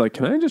 And he's like,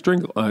 can I just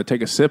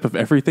take a sip of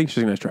everything?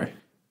 She's going to try.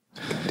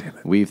 God damn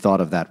it. We've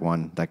thought of that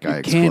one. That guy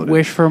exploded. Can't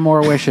wish for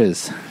more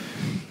wishes.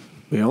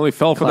 We only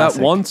fell for Classic.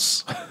 that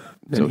once.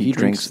 So he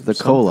drinks the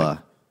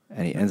cola,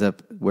 and he ends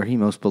up where he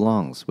most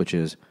belongs, which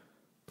is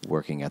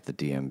working at the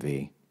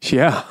DMV.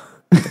 Yeah.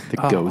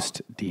 The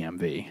ghost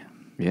DMV.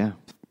 Yeah.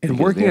 And Because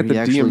working there at the he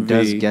actually DMV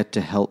does get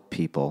to help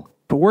people.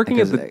 But working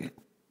at Because the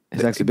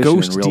his exhibition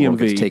ghost in real world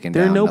gets DMV, taken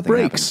there are down. no Nothing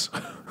breaks.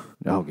 happens.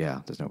 Oh,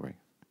 yeah. There's no break.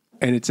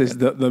 And it says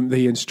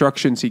the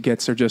instructions he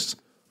gets are just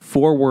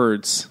 4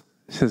 words.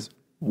 It says,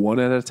 one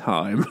at a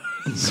time.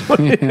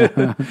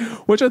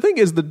 Which I think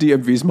is the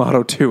DMV's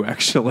motto too,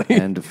 actually.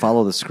 And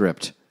follow the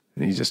script.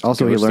 And he just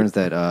Also, he goes learns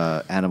that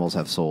animals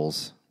have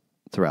souls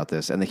throughout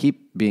this, and they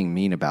keep being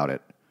mean about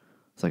it.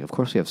 It's like, of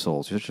course we have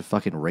souls. You're such a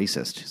fucking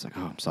racist. He's like,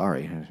 oh, I'm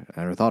sorry. I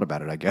never thought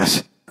about it, I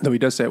guess. Though he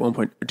does say at one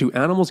point, do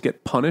animals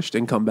get punished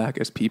and come back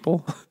as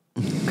people?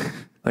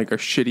 Like, are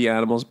shitty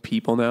animals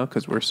people now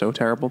because we're so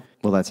terrible?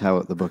 Well, that's how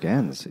the book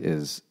ends,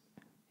 is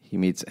he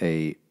meets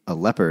a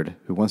leopard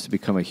who wants to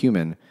become a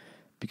human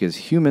because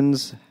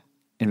humans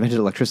invented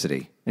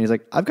electricity. And he's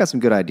like, I've got some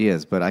good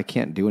ideas, but I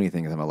can't do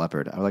anything because I'm a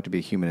leopard. I would like to be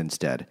a human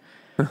instead.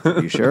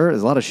 Are you sure?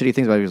 There's a lot of shitty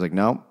things about it. He's like,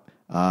 no,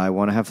 I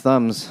want to have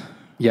thumbs.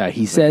 Yeah,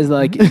 he says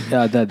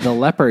the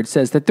leopard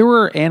says that there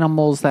were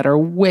animals that are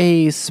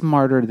way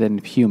smarter than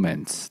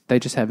humans. They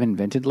just haven't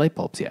invented light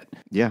bulbs yet.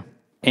 Yeah.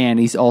 And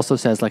he also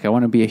says, like, I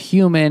want to be a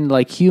human.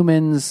 Like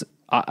humans,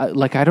 I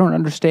don't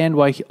understand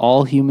why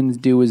all humans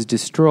do is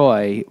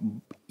destroy,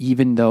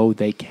 even though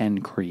they can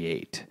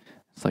create.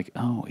 It's like,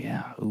 oh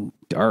yeah, ooh,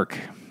 dark.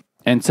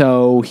 And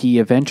so he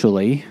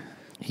eventually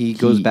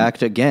goes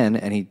back again,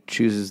 and he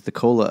chooses the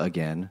cola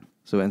again.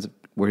 So it ends up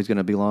where he's going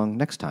to belong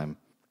next time.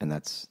 And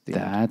that's the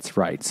end. That's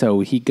right. So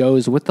he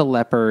goes with the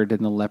leopard,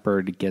 and the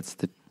leopard gets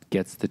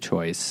the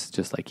choice,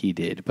 just like he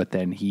did. But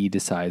then he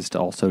decides to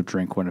also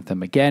drink one of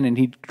them again, and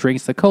he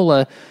drinks the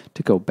cola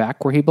to go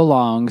back where he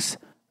belongs,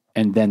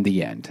 and then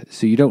the end.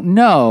 So you don't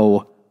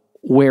know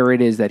where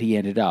it is that he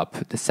ended up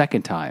the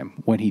second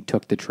time when he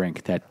took the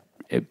drink that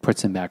it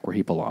puts him back where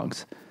he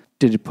belongs.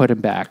 Did it put him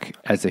back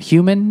as a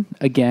human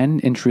again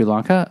in Sri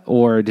Lanka,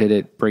 or did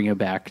it bring him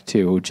back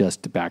to the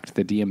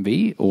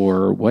DMV,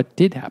 or what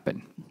did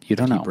happen? You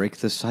don't know. He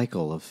breaks the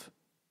cycle of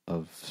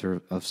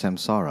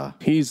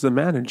samsara. He's the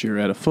manager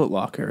at a Foot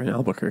Locker in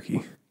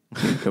Albuquerque.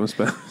 He comes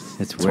back.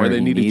 It's where they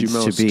needed you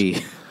most. To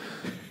be.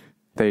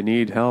 They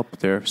need help.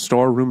 Their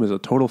storeroom is a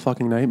total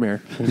fucking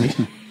nightmare.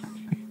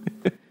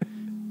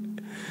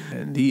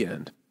 And the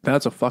end.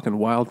 That's a fucking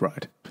wild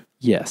ride.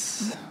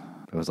 Yes.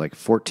 It was like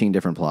 14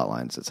 different plot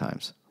lines at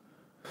times.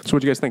 So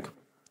what do you guys think?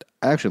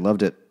 I actually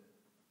loved it.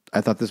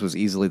 I thought this was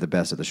easily the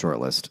best of the short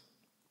list.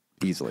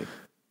 Easily.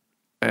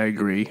 I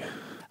agree.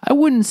 I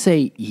wouldn't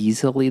say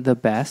easily the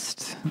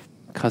best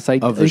because I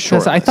list.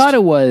 thought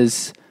it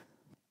was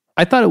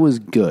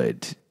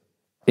good,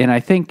 and I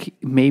think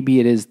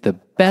maybe it is the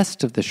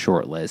best of the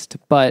short list.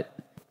 But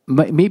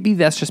maybe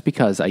that's just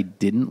because I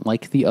didn't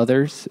like the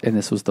others, and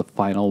this was the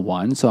final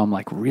one. So I'm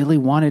like really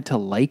wanted to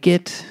like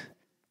it.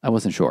 I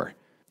wasn't sure,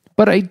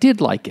 but I did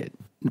like it.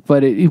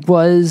 But it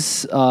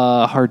was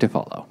hard to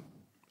follow.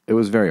 It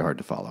was very hard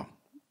to follow.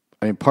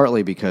 I mean,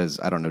 partly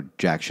because I don't know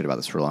jack shit about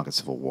the Sri Lanka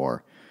Civil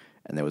War.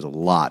 And there was a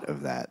lot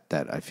of that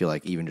I feel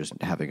like even just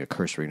having a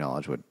cursory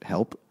knowledge would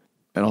help.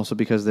 And also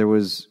because there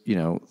was,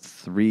 20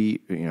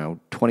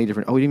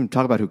 different... Oh, we didn't even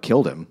talk about who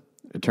killed him.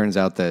 It turns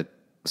out that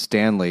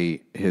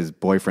Stanley, his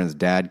boyfriend's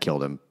dad,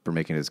 killed him for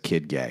making his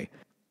kid gay.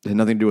 It had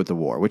nothing to do with the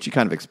war, which you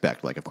kind of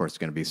expect. Like, of course, it's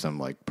going to be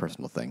some,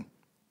 personal thing.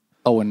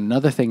 Oh, and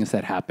another thing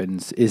that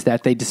happens is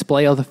that they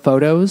display all the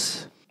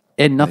photos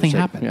and nothing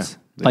happens.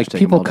 Yeah, like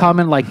people come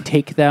and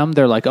take them.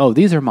 They're like, "Oh,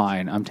 these are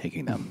mine. I'm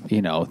taking them."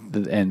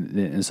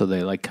 And so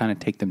they kind of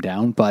take them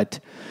down. But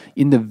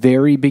in the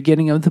very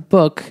beginning of the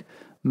book,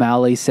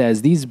 Maali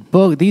says these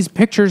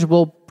pictures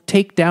will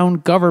take down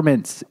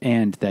governments,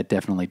 and that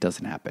definitely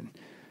doesn't happen.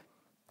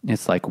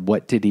 It's like,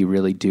 what did he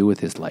really do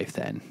with his life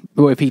then?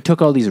 Well, if he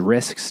took all these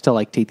risks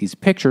to take these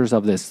pictures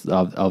of this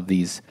of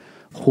these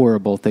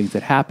horrible things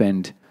that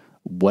happened,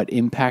 what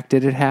impact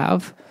did it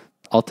have?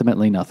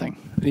 Ultimately, nothing.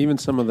 Even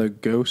some of the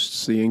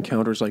ghosts, the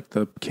encounters,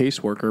 the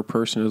caseworker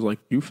person is like,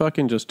 you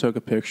fucking just took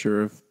a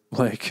picture of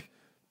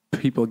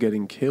people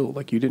getting killed.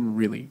 You didn't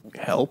really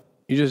help.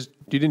 You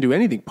didn't do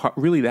anything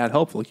really that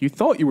helpful. You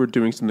thought you were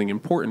doing something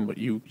important, but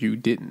you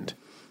didn't.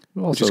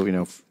 Also,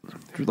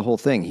 through the whole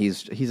thing,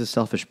 he's a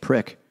selfish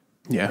prick.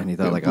 Yeah, and he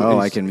thought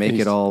I can make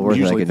it all worth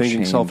it. Usually I can thinking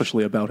change.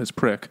 selfishly about his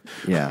prick.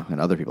 Yeah,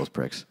 and other people's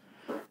pricks.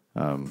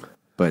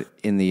 But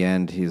in the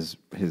end, his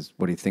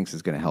what he thinks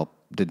is going to help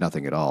did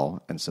nothing at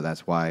all, and so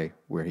that's why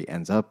where he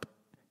ends up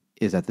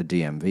is at the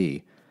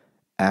DMV,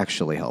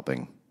 actually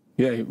helping.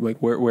 Yeah,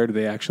 where do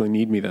they actually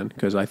need me then?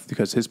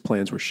 Because his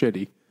plans were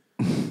shitty,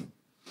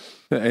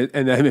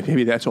 and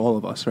maybe that's all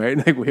of us,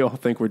 right? We all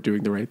think we're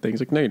doing the right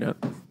things. No, you're not.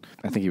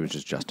 I think he was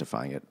just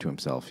justifying it to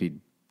himself. He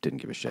didn't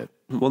give a shit.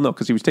 Well, no,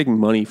 because he was taking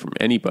money from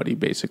anybody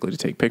basically to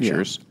take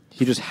pictures. Yeah.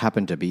 He just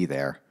happened to be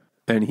there.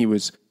 And he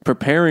was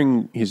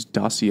preparing his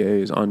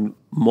dossiers on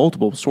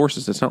multiple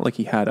sources. It's not like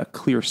he had a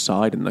clear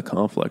side in the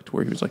conflict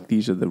where he was like,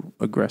 these are the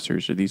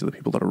aggressors or these are the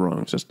people that are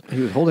wrong. It's just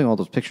he was holding all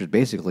those pictures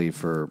basically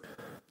for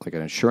like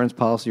an insurance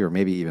policy or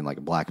maybe even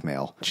like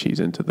blackmail. She's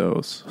into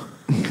those.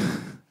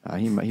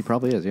 He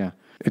probably is, yeah.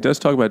 It does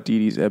talk about Dee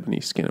Dee's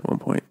ebony skin at one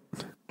point.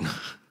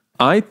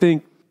 I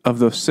think of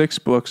those 6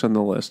 books on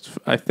the list,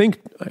 I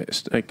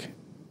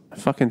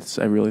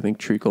really think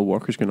Treacle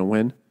Walker's going to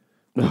win.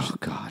 Oh,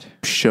 God.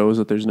 Shows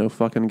that there's no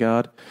fucking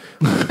God.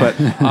 But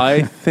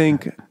I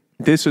think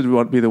this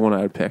would be the one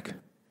I would pick,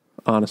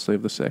 honestly,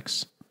 of the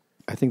 6.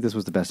 I think this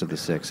was the best of the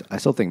 6. I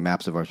still think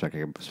Maps of Our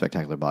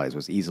Spectacular Bodies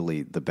was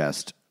easily the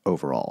best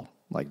overall.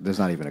 Like, there's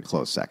not even a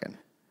close second.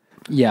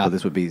 Yeah. So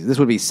this would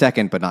be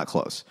second, but not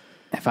close.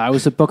 If I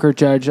was a Booker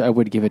judge, I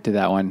would give it to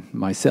that one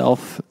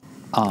myself.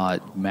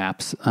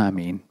 Maps,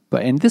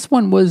 and this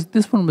one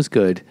was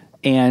good.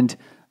 And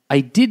I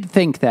did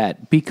think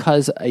that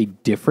because a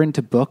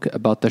different book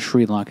about the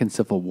Sri Lankan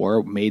Civil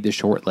War made the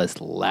shortlist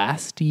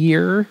last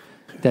year,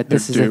 that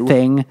this is a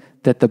thing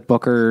that the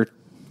Booker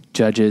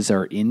judges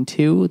are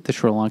into, the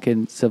Sri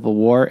Lankan Civil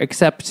War,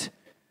 except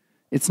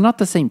it's not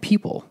the same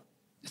people.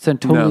 It's a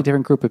totally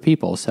different group of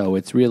people, so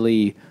it's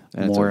really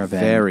more of a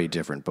very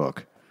different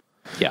book.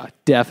 Yeah,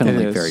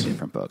 definitely a very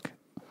different book.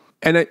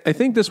 And I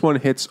think this one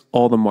hits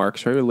all the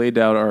marks, right? We laid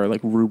out our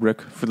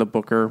rubric for the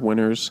Booker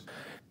winners.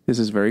 This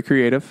is very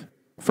creative.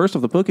 First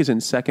off, the book is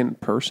in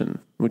second person,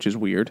 which is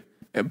weird,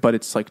 but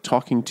it's like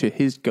talking to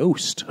his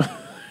ghost. So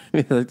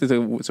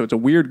it's a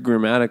weird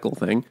grammatical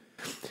thing.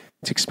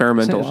 It's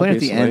experimental. It's funny at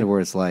the end where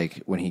it's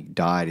like when he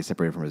died, he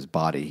separated from his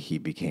body, he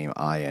became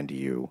I and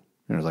you.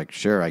 And I was like,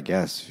 sure, I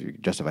guess. You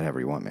justify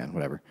however you want, man.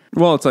 Whatever.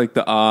 Well, it's like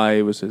the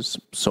I was his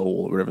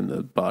soul or whatever, and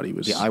the body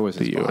was the I was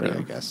his you, body, whatever.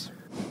 I guess.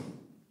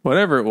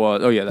 Whatever it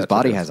was. Oh, yeah. His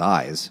body has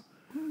eyes.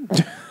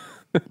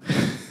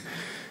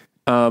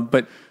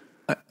 But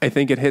I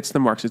think it hits the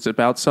marks. It's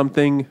about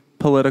something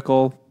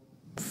political,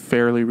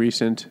 fairly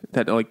recent,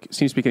 that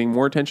seems to be getting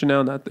more attention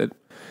now. Not that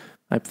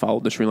I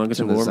followed the Sri Lanka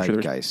Civil War.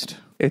 Zeitgeist.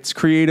 It's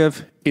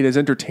creative. It is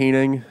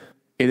entertaining.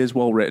 It is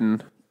well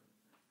written.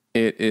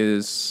 It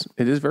is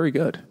very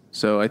good.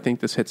 So I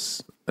think this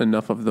hits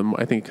enough of them.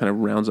 I think it kind of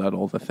rounds out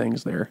all the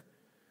things there.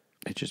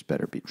 It just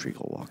better be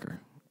Treacle Walker.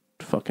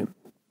 Fucking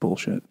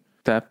bullshit.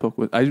 That book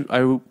was.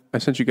 I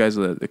sent you guys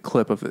a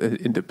clip of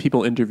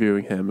people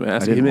interviewing him,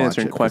 asking him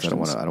answering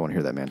questions. I don't want to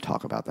hear that man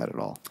talk about that at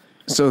all.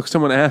 So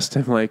someone asked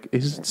him,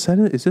 is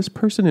this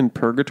person in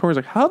purgatory? He's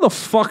like, how the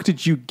fuck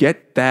did you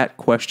get that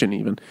question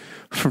even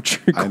from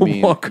Treacle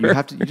Walker? You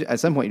have to, at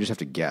some point, you just have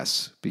to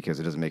guess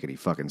because it doesn't make any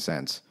fucking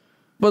sense.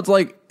 But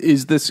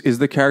it's is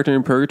the character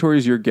in purgatory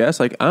is your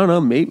guess? I don't know.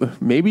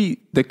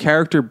 Maybe the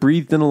character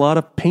breathed in a lot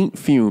of paint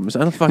fumes. I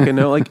don't fucking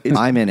know.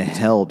 I'm in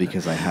hell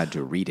because I had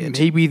to read it.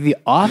 Maybe the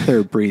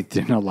author breathed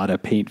in a lot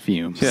of paint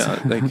fumes. Yeah,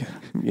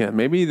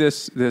 maybe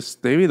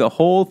maybe the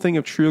whole thing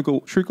of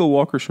Treacle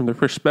Walker's from the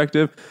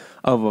perspective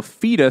of a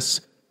fetus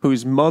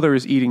whose mother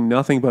is eating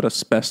nothing but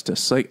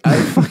asbestos. I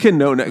fucking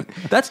know.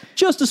 That's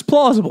just as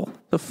plausible.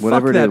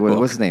 Whatever it is,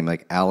 what's his name?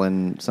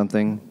 Alan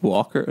something?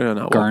 Walker?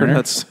 No, Garner? Walker.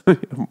 That's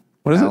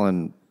what is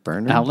Alan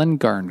Burner? Alan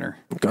Garner.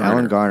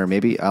 Alan Garner.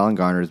 Maybe Alan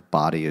Garner's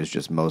body is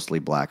just mostly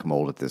black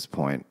mold at this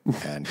point,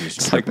 and he's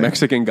it's like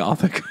Mexican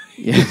Gothic.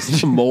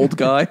 Yes, mold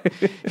guy.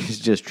 He's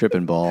just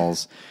tripping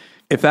balls.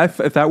 If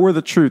that were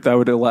the truth, I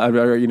would allow.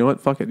 You know what?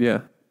 Fuck it.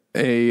 Yeah,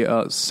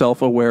 a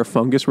self-aware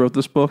fungus wrote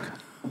this book.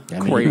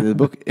 Great. The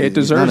book. It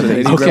deserves it.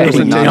 He's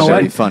not a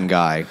very fun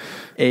guy.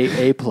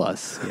 A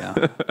plus.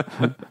 Yeah.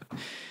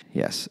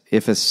 Yes.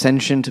 If a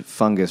sentient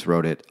fungus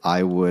wrote it,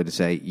 I would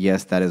say,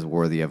 yes, that is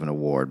worthy of an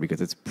award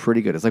because it's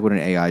pretty good. It's like when an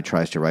AI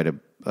tries to write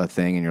a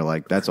thing and you're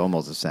like, that's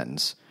almost a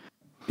sentence.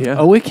 Yeah.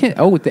 Oh, it can.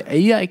 Oh, the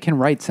AI can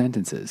write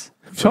sentences.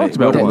 Talked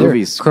about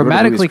they're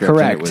grammatically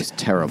correct. It was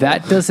terrible.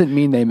 That doesn't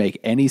mean they make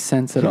any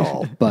sense at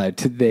all, but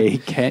they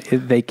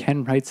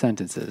can write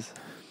sentences.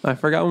 I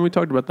forgot when we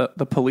talked about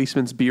the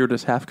policeman's beard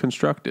is half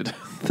constructed.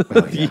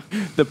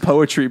 The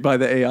poetry by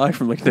the AI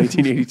from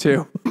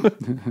 1982.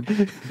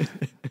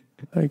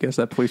 I guess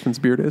that policeman's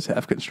beard is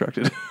half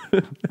constructed.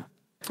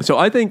 So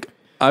I think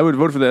I would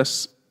vote for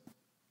this.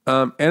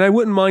 And I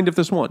wouldn't mind if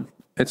this won.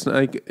 It's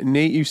like,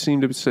 Nate, you seem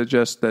to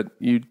suggest that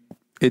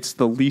it's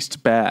the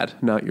least bad,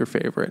 not your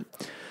favorite.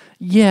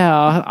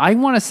 Yeah, I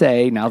want to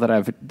say, now that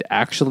I've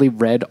actually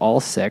read all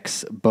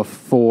 6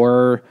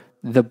 before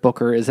the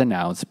Booker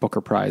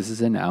Prize is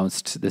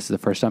announced, this is the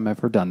first time I've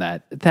ever done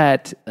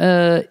that,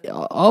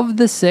 of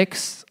the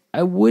 6,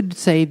 I would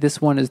say this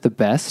one is the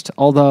best,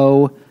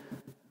 although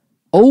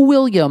O.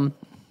 William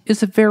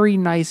is a very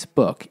nice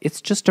book. It's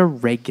just a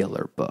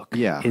regular book.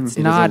 Yeah. It's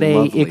not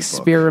a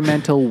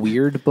experimental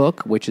weird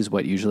book, which is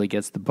what usually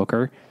gets the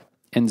Booker.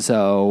 And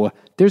so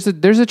there's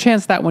a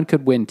chance that one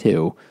could win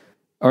too.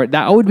 Or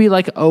that would be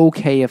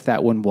okay if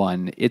that one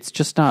won. It's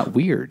just not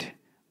weird,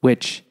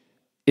 which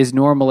is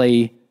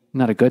normally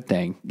not a good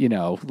thing.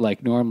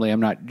 Like normally I'm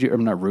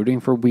not rooting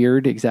for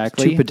weird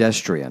exactly. Too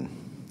pedestrian.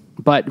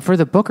 But for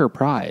the Booker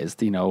Prize,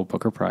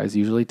 Booker Prize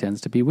usually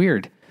tends to be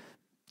weird.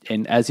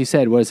 And as you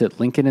said, what is it?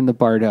 Lincoln in the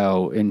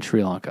Bardo in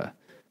Sri Lanka.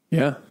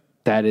 Yeah.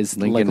 That is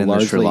Lincoln in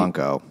largely the Sri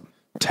Lanka.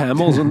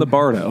 Tamils in the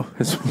Bardo.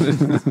 Is what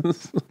it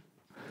is.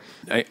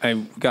 I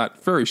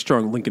got very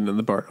strong Lincoln in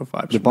the Bardo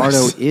vibes. The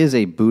Bardo is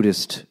a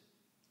Buddhist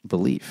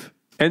belief.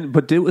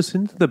 But it was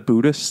into the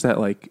Buddhists that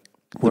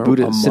were among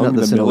the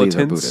Sinhalese are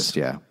militants. Buddhist,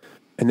 yeah.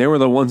 And they were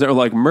the ones that were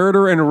like,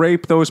 murder and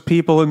rape those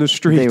people in the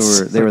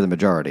streets. They were the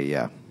majority,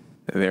 yeah.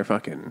 They're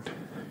fucking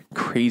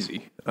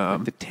crazy.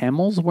 The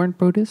Tamils weren't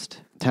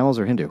Buddhist? Tamils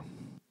are Hindu.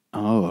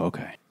 Oh,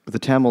 okay. The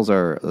Tamils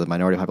are the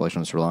minority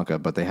population in Sri Lanka,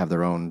 but they have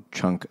their own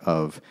chunk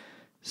of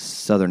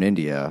southern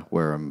India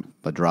where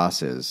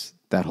Madras is.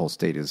 That whole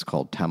state is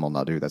called Tamil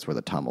Nadu. That's where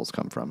the Tamils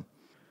come from.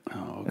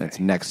 Oh, okay. And it's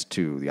next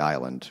to the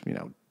island,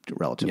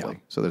 relatively. Yeah.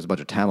 So there's a bunch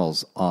of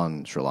Tamils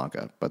on Sri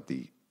Lanka, but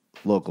the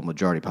local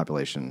majority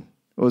population,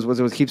 what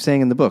it keeps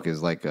saying in the book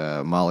is like,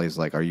 Maali's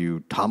like, are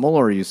you Tamil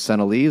or are you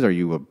Sinhalese? Are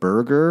you a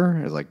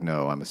burger? It's like,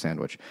 no, I'm a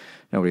sandwich.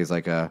 Nobody's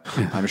like,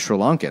 I'm Sri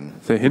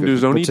Lankan. The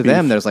Hindus don't eat to beef.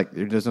 them, there's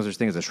no such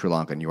thing as a Sri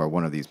Lankan. You are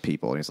one of these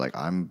people. And he's like,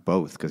 I'm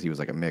both, because he was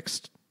like a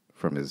mixed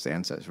from his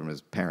ancestors, from his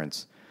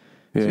parents.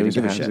 Yeah, so he was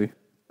a shit.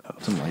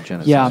 Something like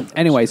Genesis. Yeah.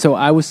 Anyway, so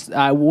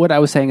what I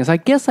was saying is, I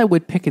guess I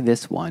would pick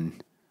this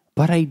one,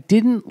 but I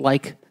didn't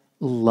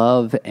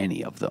love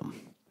any of them.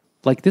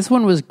 Like this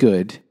one was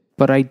good,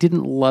 but I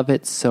didn't love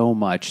it so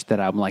much that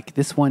I'm like,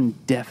 this one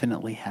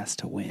definitely has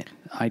to win.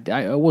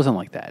 I wasn't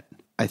like that.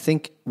 I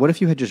think, what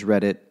if you had just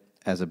read it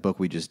as a book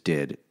we just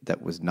did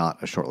that was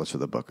not a shortlist for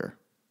the Booker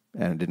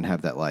and it didn't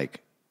have that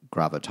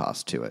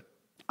gravitas to it?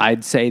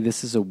 I'd say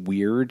this is a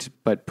weird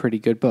but pretty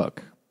good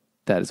book.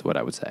 That is what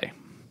I would say.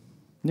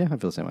 Yeah, I feel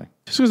the same way.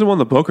 Just because it won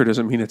the Booker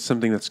doesn't mean it's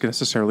something that's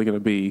necessarily going to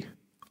be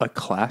a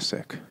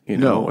classic.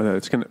 No.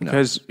 It's going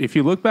because if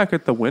you look back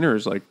at the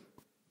winners,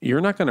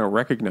 you're not going to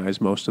recognize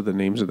most of the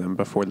names of them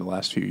before the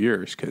last few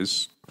years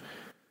because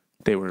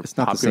they were it's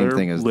not popular, the same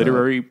thing as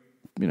literary,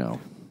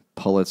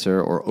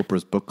 Pulitzer or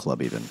Oprah's Book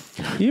Club even.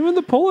 Even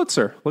the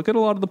Pulitzer. Look at a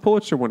lot of the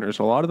Pulitzer winners.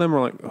 A lot of them are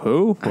like,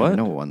 who? What? I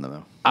know what won them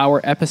though. Our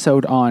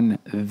episode on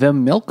The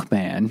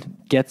Milkman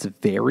gets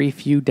very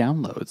few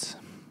downloads.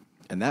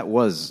 And that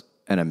was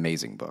an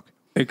amazing book.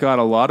 It got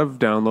a lot of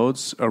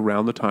downloads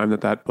around the time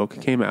that book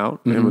came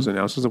out and was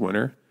announced as a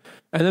winner.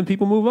 And then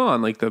people move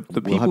on. Like the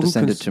people we'll have to who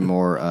send it to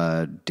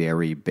more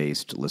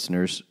dairy-based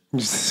listeners.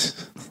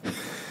 It's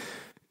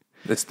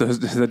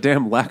the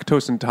damn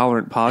lactose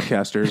intolerant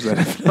podcasters that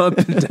have not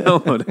been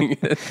downloading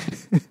it.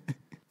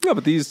 No,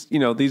 but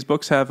these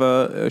books have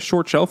a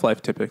short shelf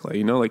life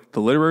typically. Like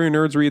the literary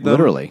nerds read them.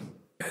 Literally.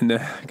 And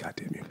God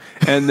damn you.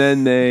 And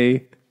then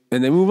they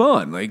move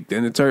on. And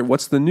it's all right,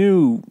 what's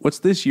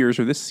this year's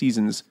or this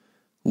season's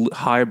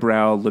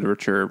highbrow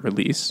literature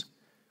release?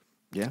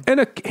 Yeah. And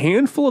a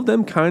handful of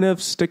them kind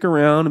of stick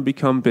around and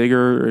become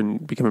bigger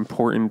and become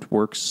important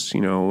works,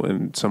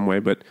 in some way.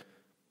 But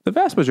the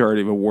vast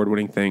majority of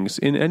award-winning things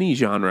in any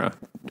genre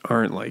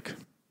aren't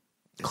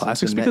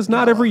classics because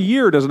not every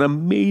year does an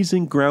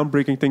amazing,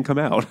 groundbreaking thing come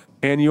out.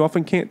 And you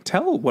often can't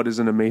tell what is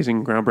an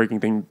amazing,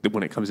 groundbreaking thing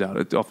when it comes out.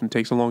 It often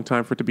takes a long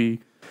time for it to be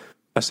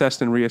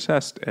assessed and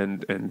reassessed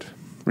and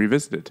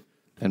revisited.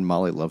 And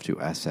Maali loved to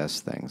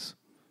assess things.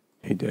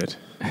 He did.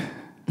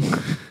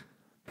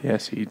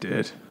 Yes, he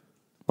did.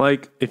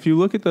 If you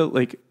look at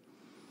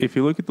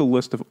the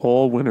list of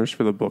all winners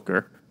for the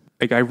Booker,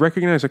 I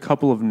recognize a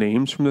couple of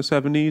names from the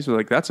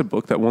 70s. That's a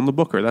book that won the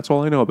Booker. That's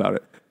all I know about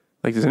it.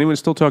 Does anyone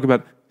still talk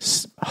about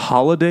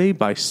Holiday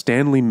by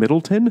Stanley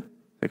Middleton?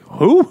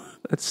 Who?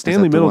 That's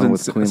Stanley Middleton.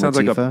 It sounds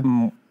like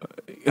a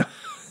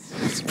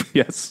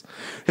yes.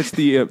 It's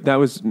that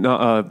was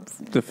not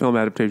the film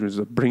adaptation was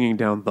Bringing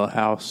Down the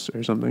House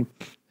or something.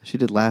 She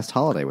did Last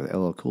Holiday with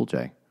LL Cool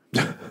J.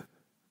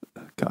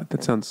 God,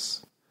 that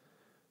sounds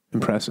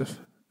impressive,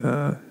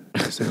 to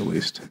say the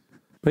least.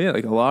 But yeah,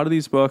 a lot of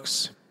these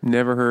books,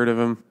 never heard of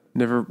them,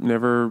 never,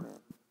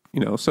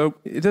 so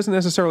it doesn't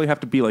necessarily have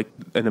to be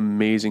an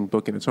amazing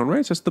book in its own right.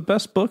 It's just the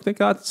best book that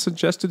got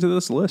suggested to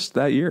this list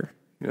that year,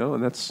 and I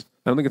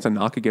don't think it's a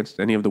knock against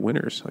any of the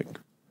winners.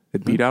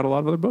 It beat out a lot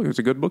of other books. It's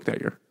a good book that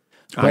year.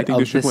 I think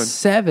this should win.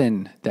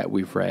 7 that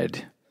we've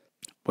read,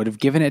 would have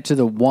given it to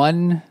the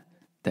one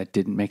that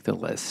didn't make the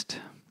list.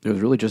 It was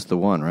really just the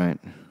one, right?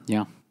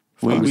 Yeah.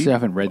 We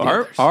haven't read the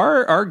others.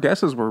 Our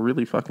guesses were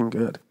really fucking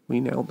good. We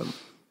nailed them.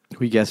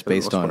 We guessed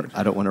based on,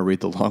 I don't want to read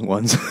the long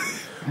ones.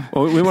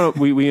 Well,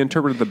 we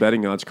interpreted the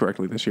betting odds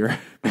correctly this year.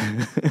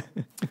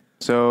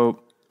 So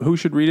who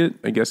should read it?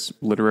 I guess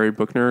literary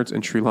book nerds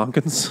and Sri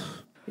Lankans.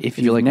 If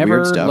you've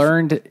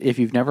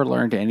never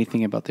learned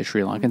anything about the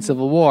Sri Lankan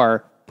Civil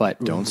War, but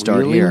don't start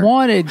really here.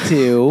 Wanted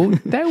to,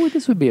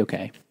 this would be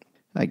okay.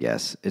 I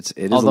guess it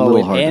is a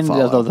little hard to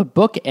follow. Although the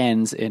book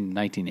ends in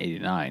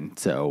 1989,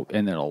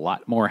 and then a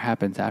lot more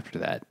happens after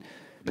that.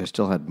 They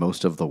still had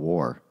most of the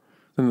war.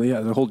 And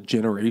the whole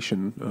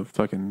generation of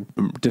fucking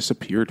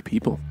disappeared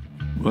people.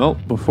 Well,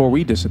 before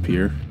we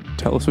disappear,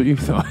 tell us what you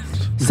thought.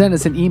 Send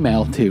us an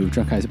email to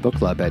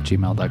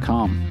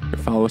drunkguysbookclub@gmail.com.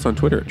 Follow us on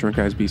Twitter at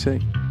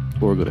DrunkGuysBC.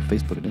 Or go to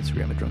Facebook and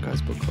Instagram at Drunk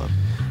Guys Book Club.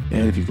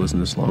 And if you've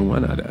listened this long, why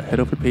not head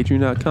over to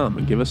Patreon.com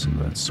and give us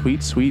some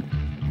sweet, sweet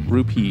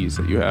rupees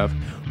that you have.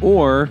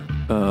 Or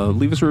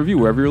leave us a review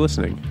wherever you're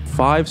listening.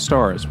 5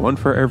 stars, 1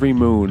 for every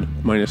moon,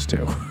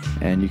 -2.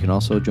 And you can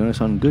also join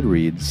us on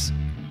Goodreads,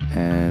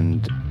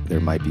 and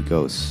there might be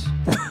ghosts.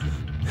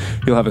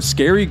 You'll have a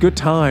scary good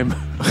time.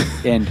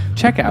 And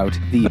check out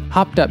the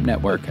Hopped Up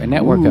Network, a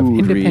network of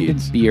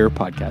independent beer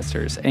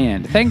podcasters.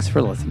 And thanks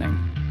for listening.